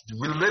 that's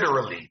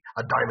literally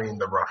a diamond in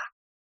the rough.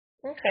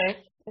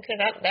 Okay,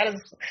 that is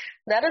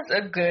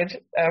a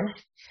good. I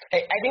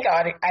think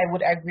I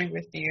would agree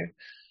with you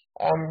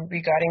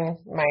regarding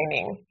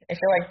mining. I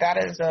feel like that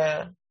is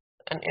an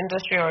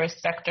industry or a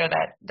sector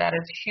that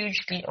is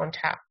hugely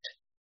untapped.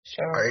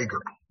 So I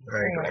agree.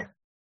 Yeah.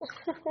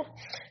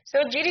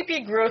 So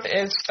GDP growth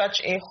is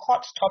such a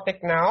hot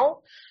topic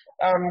now,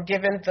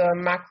 given the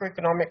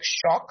macroeconomic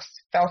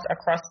shocks felt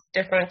across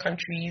different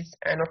countries,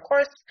 and of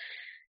course,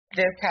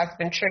 this has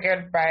been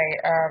triggered by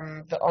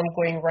the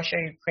ongoing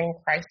Russia-Ukraine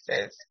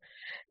crisis.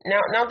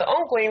 Now, the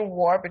ongoing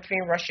war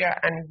between Russia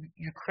and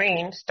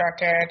Ukraine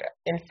started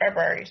in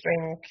February, so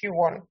in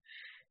Q1.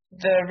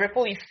 The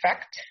ripple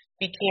effect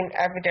became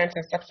evident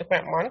in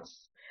subsequent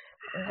months.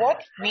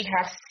 What we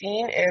have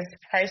seen is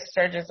price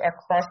surges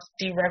across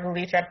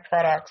deregulated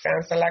products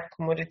and select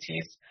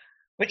commodities,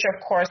 which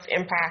of course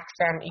impacts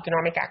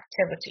economic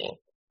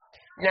activity.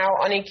 Now,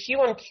 on a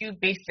Q-on-Q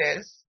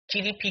basis,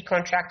 GDP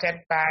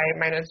contracted by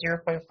minus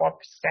 0.4%,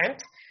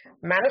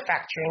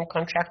 manufacturing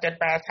contracted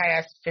by as high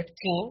as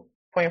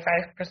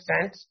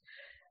 15.5%,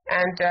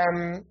 and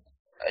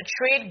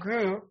trade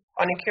grew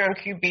on a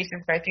Q-on-Q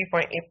basis by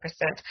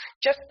 3.8%.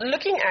 Just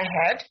looking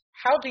ahead,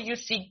 how do you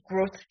see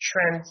growth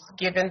trends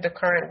given the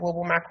current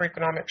global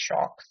macroeconomic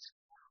shocks?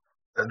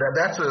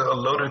 That's a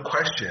loaded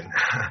question.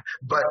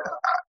 But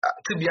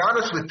to be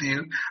honest with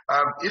you,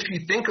 if you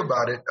think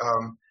about it,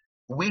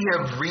 we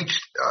have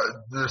reached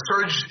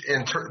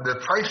the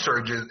price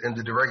surges in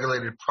the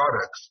deregulated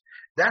products.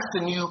 That's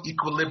the new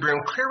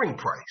equilibrium clearing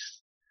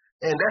price.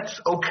 And that's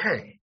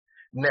okay.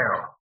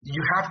 Now,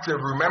 you have to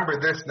remember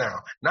this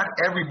now. Not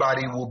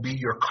everybody will be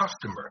your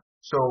customer.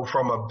 So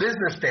from a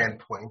business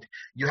standpoint,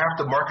 you have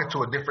to market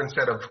to a different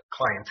set of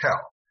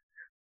clientele.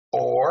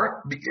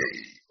 Or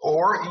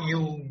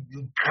you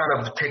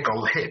kind of take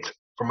a hit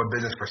from a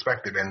business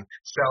perspective and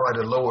sell at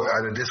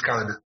a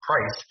discounted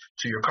price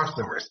to your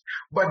customers.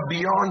 But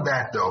beyond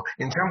that, though,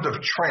 in terms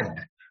of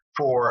trend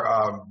for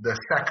the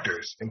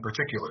sectors in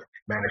particular,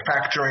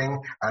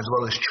 manufacturing as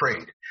well as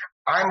trade,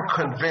 I'm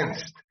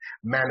convinced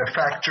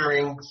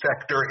manufacturing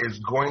sector is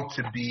going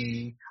to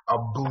be a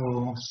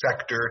boom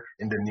sector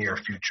in the near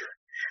future.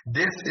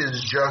 This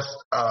is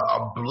just a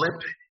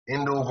blip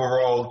in the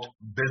overall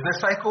business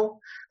cycle.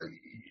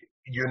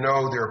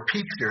 There are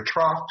peaks, there are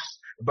troughs,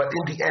 but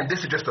in the end, this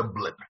is just a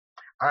blip.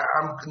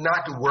 I'm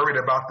not worried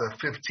about the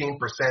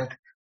 15%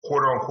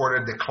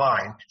 quarter-on-quarter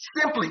decline.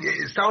 Simply,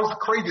 it sounds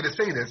crazy to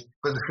say this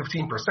because it's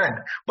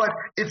 15%, but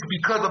it's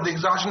because of the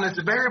exogenous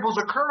variables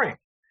occurring.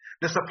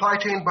 The supply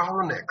chain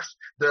bottlenecks,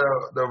 the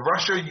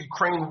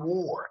Russia-Ukraine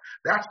war,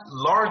 that's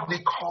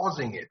largely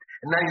causing it.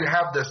 And now you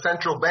have the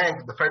central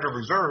bank, the Federal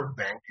Reserve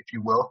Bank, if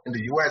you will, in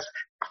the U.S.,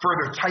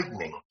 further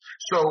tightening.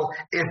 So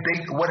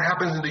what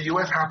happens in the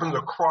U.S. happens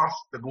across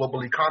the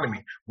global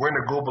economy. We're in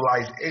a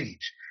globalized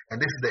age,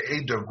 and this is the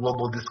age of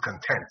global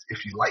discontent,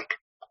 if you like.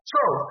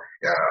 So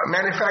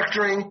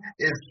manufacturing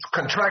is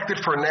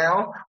contracted for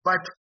now, but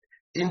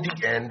in the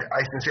end,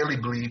 I sincerely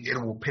believe it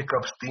will pick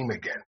up steam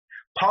again.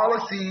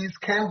 Policies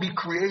can be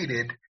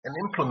created and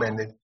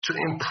implemented to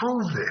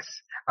improve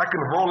this. I can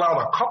roll out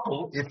a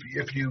couple if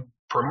you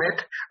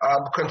permit.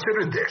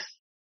 Consider this.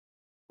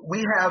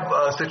 We have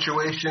a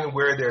situation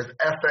where there's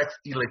FX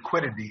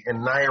illiquidity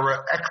and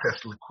Naira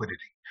excess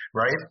liquidity,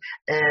 right?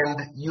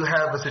 And you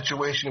have a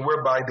situation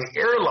whereby the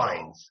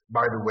airlines,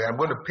 by the way, I'm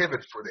going to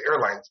pivot for the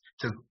airlines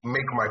to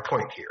make my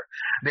point here.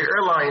 The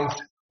airlines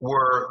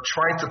were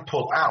trying to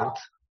pull out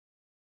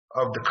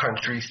of the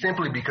country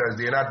simply because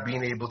they're not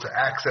being able to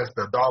access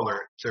the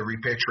dollar to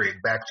repatriate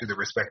back to the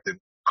respective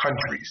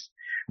countries.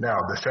 Now,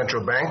 the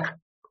central bank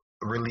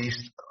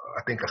released,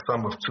 I think, a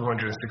sum of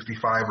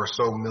 $265 or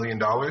so million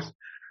to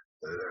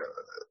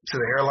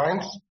the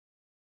airlines.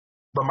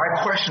 But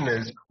my question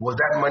is, was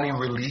that money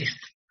released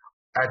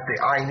at the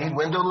I&E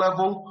window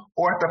level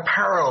or at the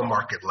parallel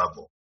market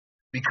level?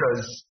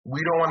 Because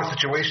we don't want a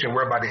situation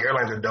whereby the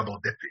airlines are double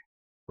dipping,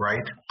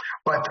 right?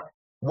 But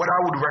what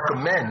I would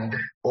recommend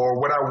or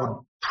what I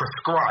would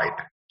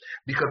prescribe,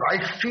 because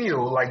I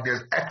feel like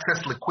there's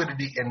excess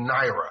liquidity in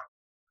Naira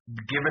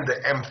given the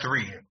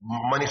M3,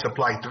 money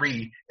supply 3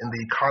 in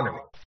the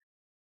economy.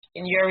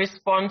 In your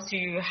response,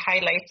 you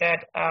highlighted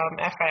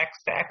FX,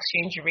 the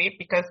exchange rate,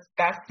 because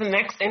that's the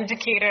next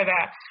indicator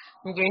that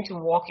I'm going to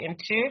walk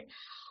into.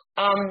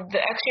 The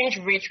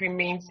exchange rate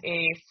remains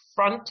a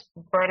front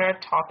burner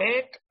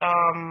topic.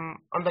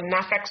 On the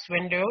NAFEX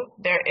window,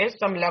 there is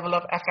some level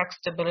of FX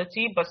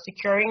stability, but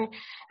securing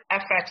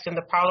FX in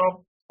the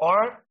parallel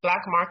or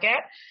black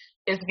market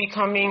is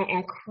becoming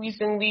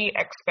increasingly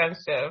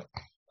expensive.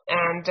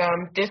 And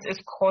this is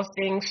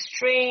causing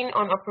strain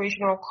on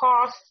operational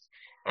costs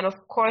and, of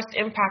course,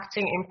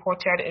 impacting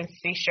imported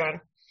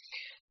inflation.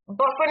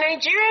 But for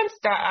Nigerians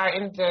that are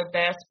in the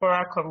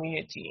diaspora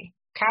community,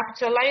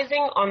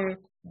 capitalizing on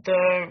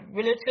the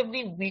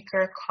relatively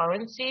weaker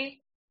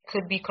currency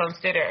could be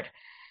considered.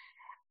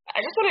 I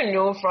just want to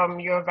know from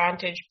your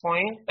vantage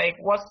point, like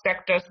what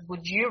sectors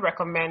would you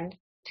recommend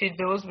to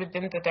those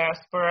within the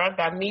diaspora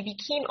that may be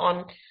keen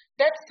on,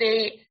 let's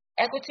say,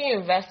 equity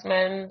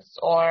investments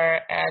or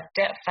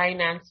debt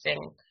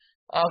financing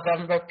of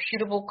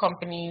reputable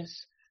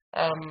companies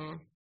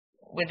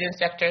within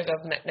sectors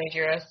of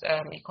Nigeria's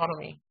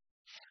economy?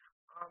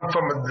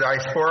 From a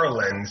diaspora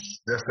lens,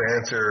 just to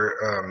answer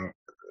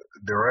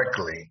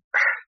directly,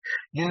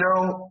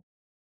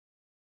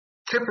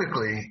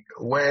 typically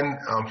when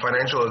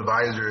financial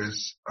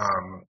advisors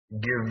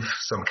give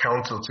some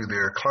counsel to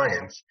their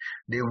clients,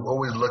 they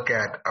always look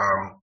at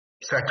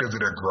sectors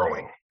that are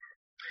growing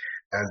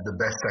as the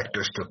best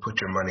sectors to put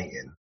your money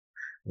in,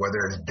 whether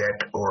it's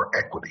debt or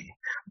equity.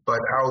 But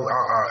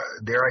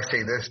dare I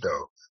say this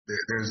though,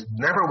 there's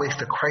never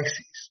waste of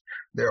crises.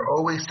 There are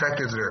always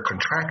sectors that are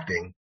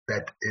contracting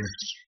that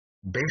is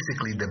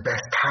basically the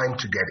best time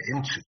to get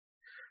into.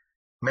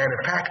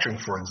 Manufacturing,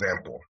 for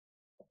example,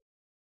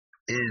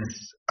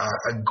 is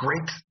a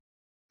great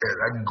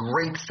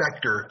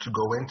sector to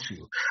go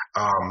into.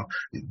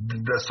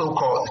 The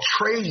so-called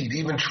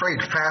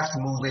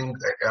fast-moving,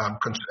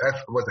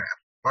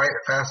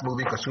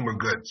 fast-moving consumer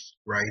goods,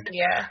 right?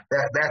 Yeah.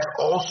 That's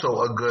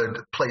also a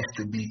good place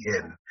to be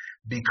in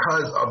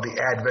because of the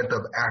advent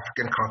of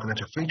African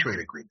Continental Free Trade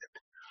Agreement.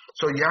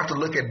 So you have to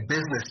look at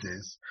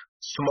businesses,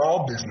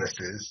 small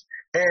businesses,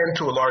 and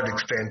to a large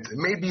extent,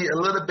 maybe a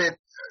little bit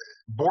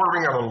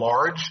bordering on a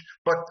large,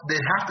 but they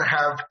have to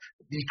have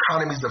the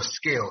economies of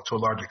scale to a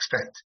large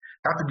extent.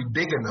 Have to be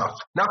big enough,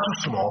 not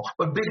too small,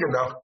 but big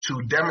enough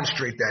to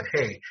demonstrate that,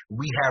 hey,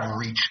 we have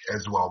reach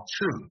as well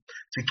too,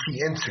 to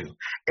key into.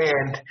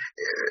 And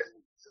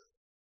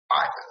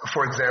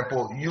for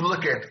example, you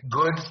look at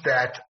goods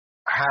that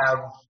have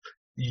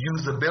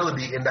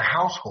usability in the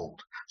household.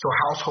 So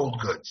household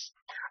goods.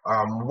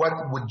 What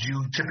would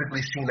you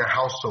typically see in a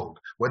household?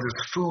 Whether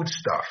it's food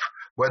stuff,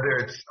 whether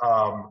it's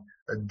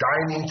a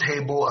dining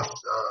table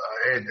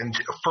and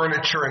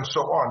furniture and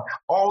so on.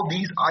 All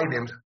these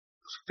items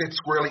fit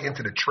squarely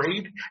into the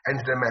trade and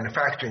to the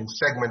manufacturing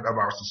segment of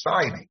our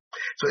society.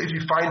 So if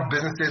you find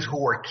businesses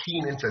who are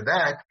keen into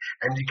that,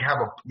 and you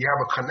have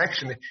a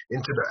connection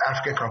into the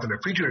African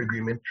Continental Free Trade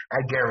Agreement, I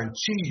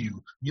guarantee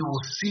you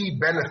will see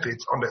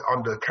benefits on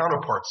the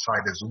counterpart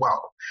side as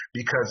well,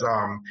 because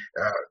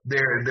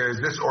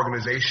there's this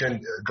organization,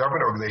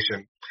 government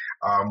organization,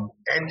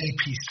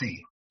 NEPC,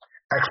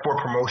 Export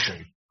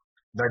Promotion.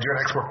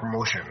 Nigerian Export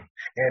Promotion,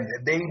 and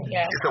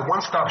it's a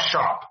one-stop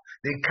shop.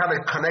 They kind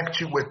of connect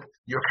you with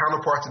your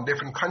counterparts in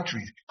different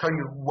countries, tell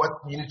you what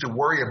you need to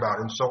worry about,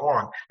 and so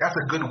on. That's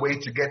a good way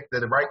to get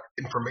the right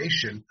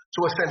information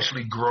to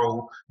essentially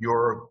grow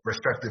your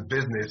respective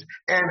business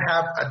and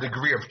have a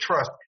degree of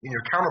trust in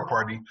your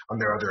counterparty on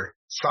the other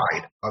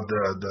side of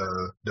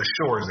the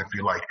shores, if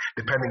you like,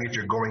 depending if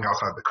you're going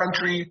outside the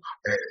country,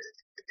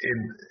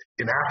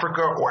 in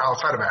Africa or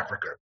outside of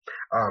Africa.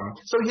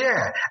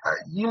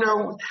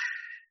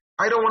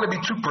 I don't want to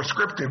be too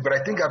prescriptive, but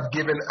I think I've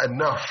given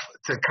enough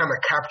to kind of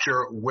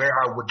capture where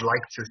I would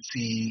like to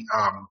see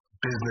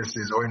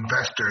businesses or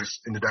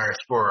investors in the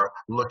diaspora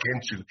look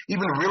into.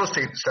 Even the real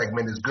estate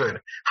segment is good.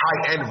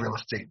 High-end real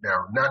estate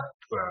now, not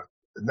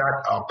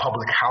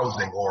public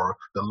housing or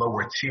the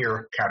lower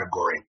tier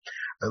category.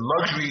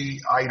 Luxury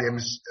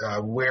items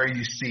where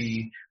you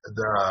see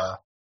the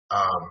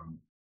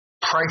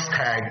price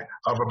tag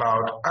of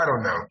about, I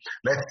don't know,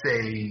 let's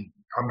say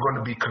I'm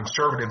going to be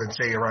conservative and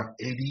say around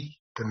 80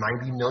 to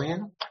 90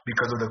 million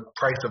because of the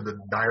price of the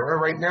naira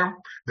right now,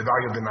 the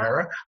value of the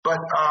naira. But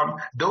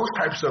those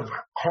types of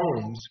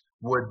homes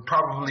would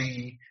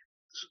probably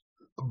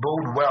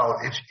bode well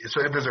if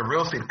there's a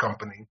real estate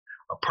company,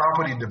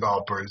 property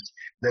developers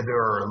that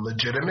are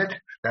legitimate,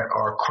 that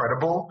are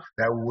credible,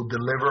 that will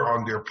deliver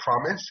on their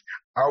promise.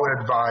 I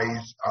would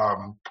advise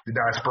the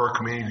diaspora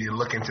community to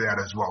look into that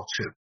as well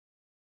too.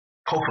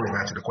 Hopefully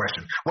answer the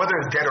question. Whether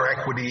it's debt or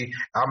equity,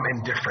 I'm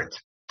indifferent.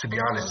 To be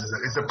honest,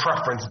 it's a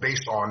preference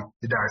based on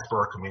the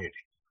diaspora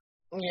community.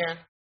 Yeah.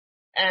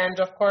 And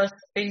of course,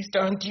 based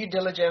on due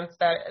diligence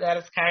that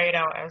is carried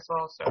out as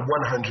well. So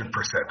 100%.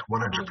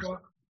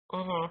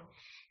 100%.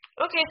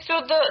 Okay,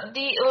 so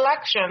the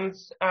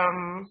elections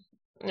are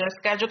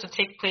scheduled to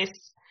take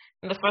place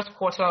in the first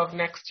quarter of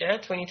next year,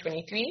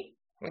 2023.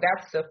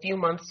 That's a few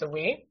months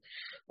away.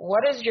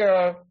 What is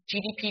your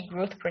GDP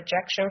growth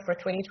projection for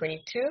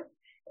 2022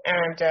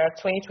 and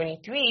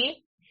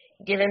 2023,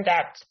 given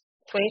that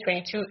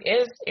 2022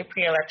 is a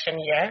pre-election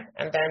year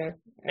and then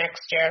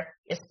next year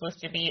is supposed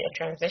to be a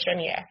transition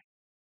year?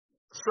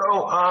 So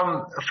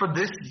for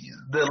the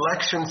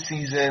election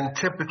season,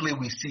 typically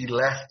we see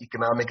less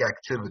economic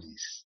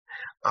activities.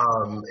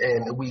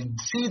 And we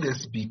see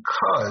this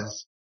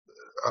because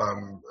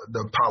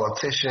the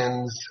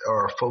politicians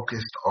are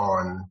focused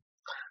on,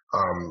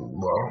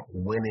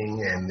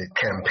 winning and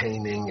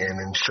campaigning and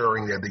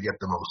ensuring that they get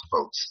the most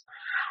votes.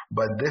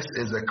 But this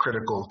is a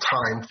critical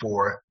time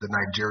for the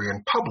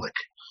Nigerian public.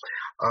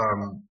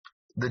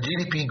 The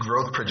GDP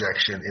growth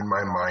projection, in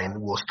my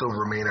mind, will still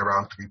remain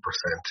around 3%.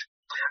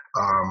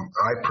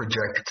 I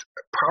project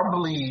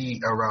probably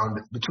around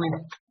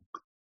between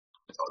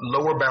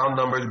lower bound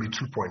numbers would be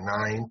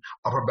 2.9,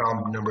 upper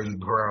bound numbers would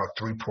be around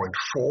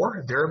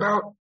 3.4,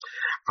 thereabout.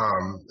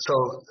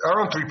 So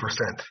around 3%,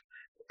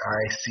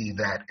 I see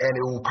that, and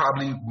it will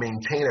probably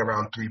maintain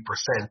around 3%,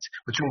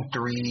 between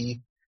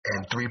 3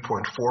 and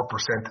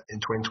 3.4% in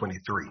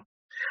 2023.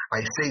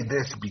 I say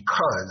this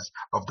because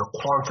of the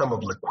quantum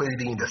of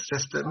liquidity in the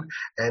system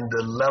and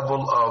the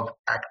level of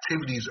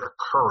activities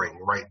occurring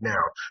right now.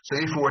 So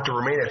if we were to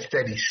remain at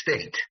steady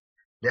state,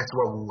 that's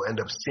what we'll end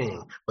up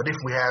seeing. But if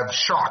we have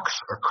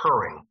shocks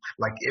occurring,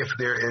 like if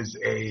there is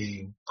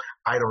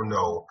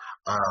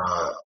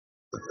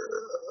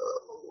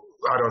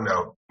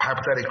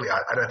hypothetically,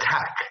 an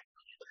attack,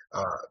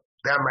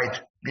 that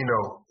might,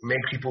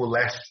 make people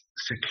less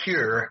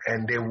secure,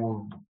 and they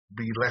will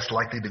be less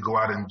likely to go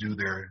out and do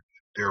their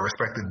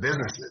respective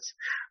businesses.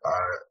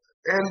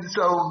 And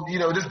so,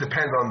 this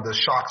depends on the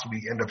shocks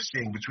we end up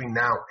seeing between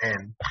now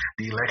and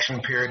the election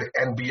period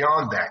and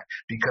beyond that,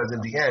 because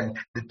in the end,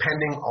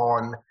 depending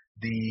on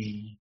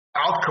the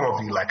outcome of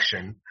the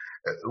election,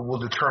 will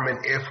determine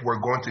if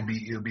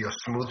it'll be a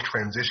smooth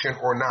transition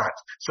or not.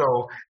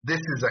 So this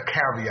is a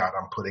caveat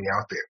I'm putting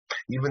out there.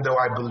 Even though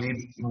I believe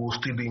we'll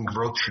still be in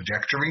growth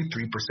trajectory,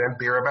 3%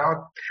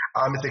 thereabout,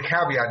 it's a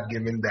caveat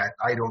given that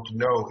I don't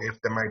know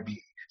if there might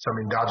be some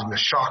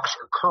endogenous shocks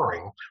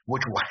occurring,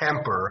 which will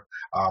hamper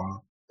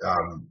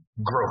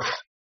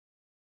growth.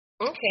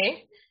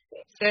 Okay.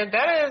 So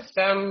that is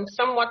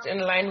somewhat in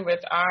line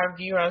with our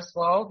view as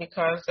well,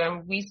 because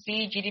we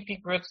see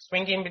GDP growth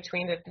swinging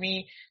between the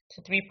 3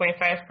 to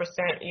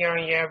 3.5%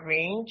 year-on-year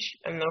range.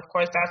 And of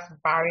course, that's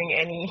barring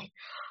any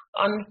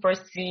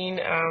unforeseen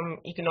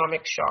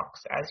economic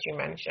shocks, as you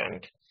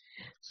mentioned.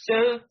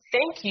 So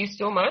thank you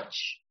so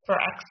much for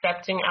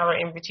accepting our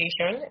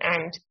invitation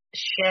and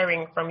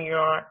sharing from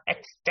your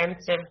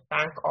extensive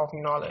bank of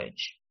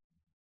knowledge.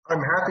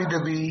 I'm happy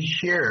to be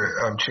here,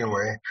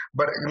 Chinwe.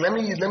 But let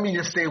me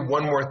just say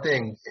one more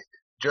thing,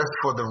 just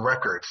for the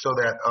record, so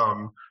that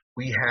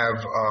we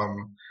have,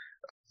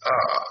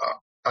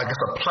 a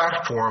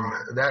platform.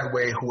 That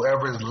way,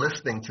 whoever is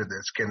listening to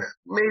this can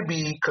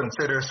maybe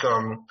consider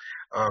some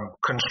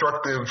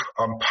constructive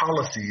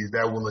policies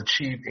that will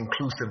achieve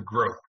inclusive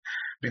growth.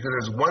 Because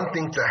there's one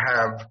thing to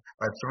have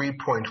a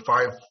 3.54%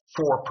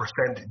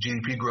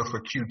 GDP growth for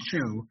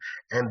Q2,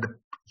 and the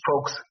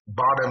folks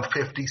bottom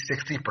 50-60%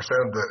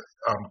 of the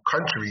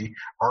country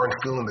aren't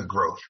feeling the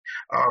growth.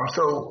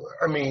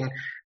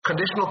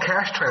 Conditional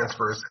cash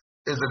transfers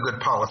is a good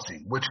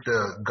policy, which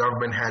the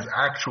government has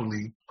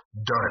actually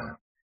done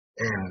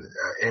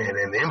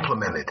and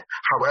implemented.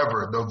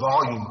 However, the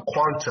volume,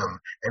 quantum,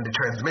 and the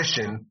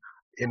transmission,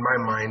 in my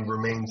mind,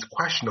 remains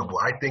questionable.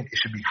 I think it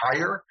should be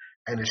higher,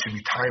 and it should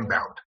be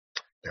time-bound.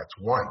 That's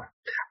one.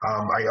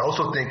 I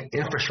also think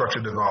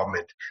infrastructure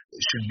development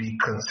should be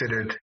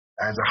considered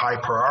as a high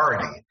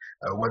priority,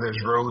 whether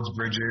it's roads,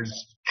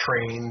 bridges,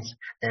 trains,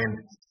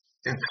 and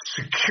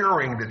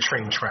securing the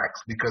train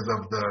tracks because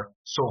of the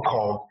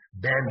so-called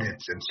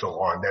bandits and so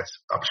on that's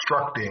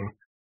obstructing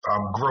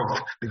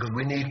growth, because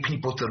we need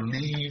people to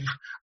leave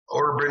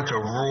urban to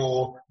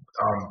rural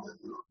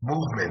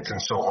movements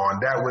and so on.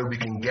 That way we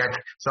can get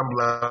some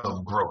level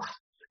of growth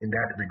in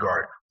that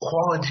regard.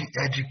 Quality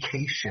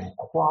education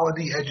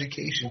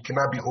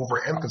cannot be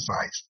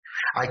overemphasized.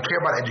 I care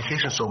about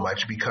education so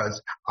much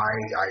because I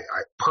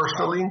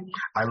personally,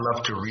 I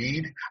love to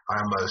read.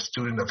 I'm a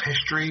student of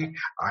history.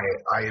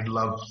 I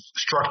love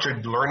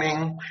structured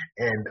learning,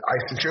 and I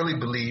sincerely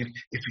believe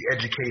if we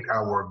educate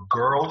our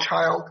girl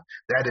child,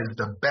 that is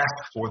the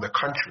best for the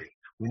country.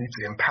 We need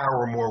to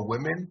empower more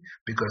women,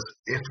 because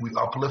if we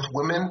uplift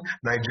women,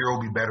 Nigeria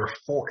will be better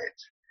for it.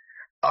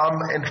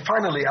 And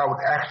finally, I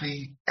would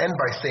actually end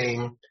by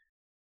saying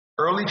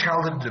early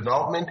childhood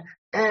development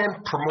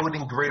and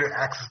promoting greater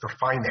access to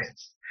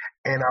finance.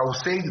 And I will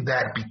say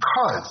that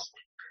because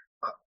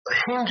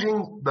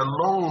hinging the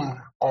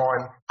loan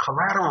on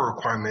collateral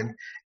requirement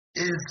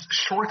is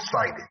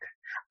short-sighted.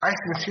 I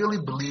sincerely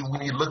believe we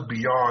need to look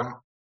beyond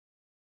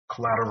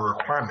collateral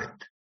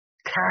requirement.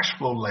 Cash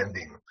flow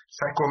lending,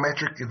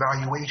 psychometric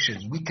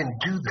evaluations, we can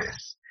do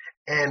this.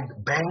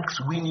 And banks,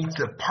 we need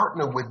to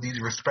partner with these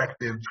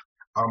respective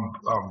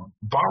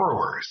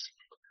borrowers,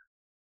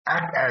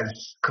 act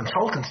as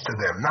consultants to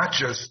them, not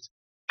just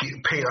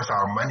pay us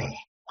our money.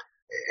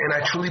 And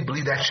I truly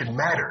believe that should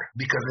matter,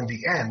 because in the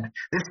end,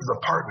 this is a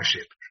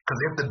partnership. Because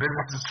if the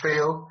businesses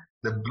fail,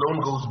 the loan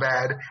goes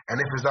bad, and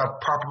if it's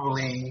not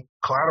properly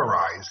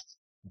collateralized,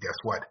 guess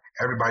what?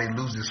 Everybody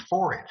loses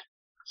for it.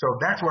 So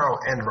that's where I'll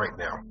end right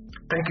now.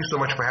 Thank you so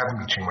much for having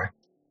me, Chinwe.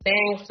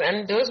 Thanks,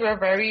 and those were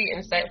very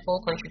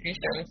insightful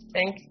contributions.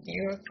 Thank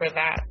you for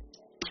that.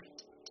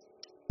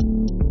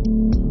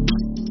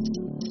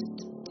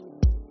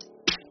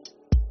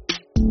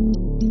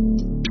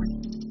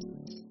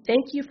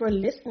 Thank you for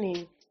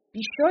listening.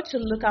 Be sure to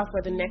look out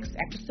for the next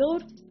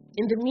episode.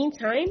 In the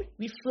meantime,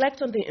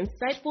 reflect on the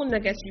insightful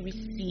nuggets you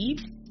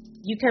received.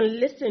 You can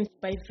listen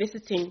by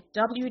visiting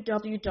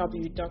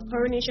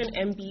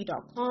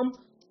www.coronationmb.com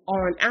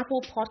or on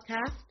Apple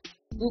Podcasts,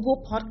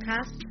 Google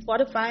Podcasts,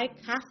 Spotify,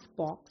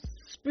 Castbox,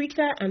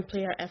 Spreaker, and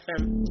Player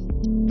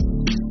FM.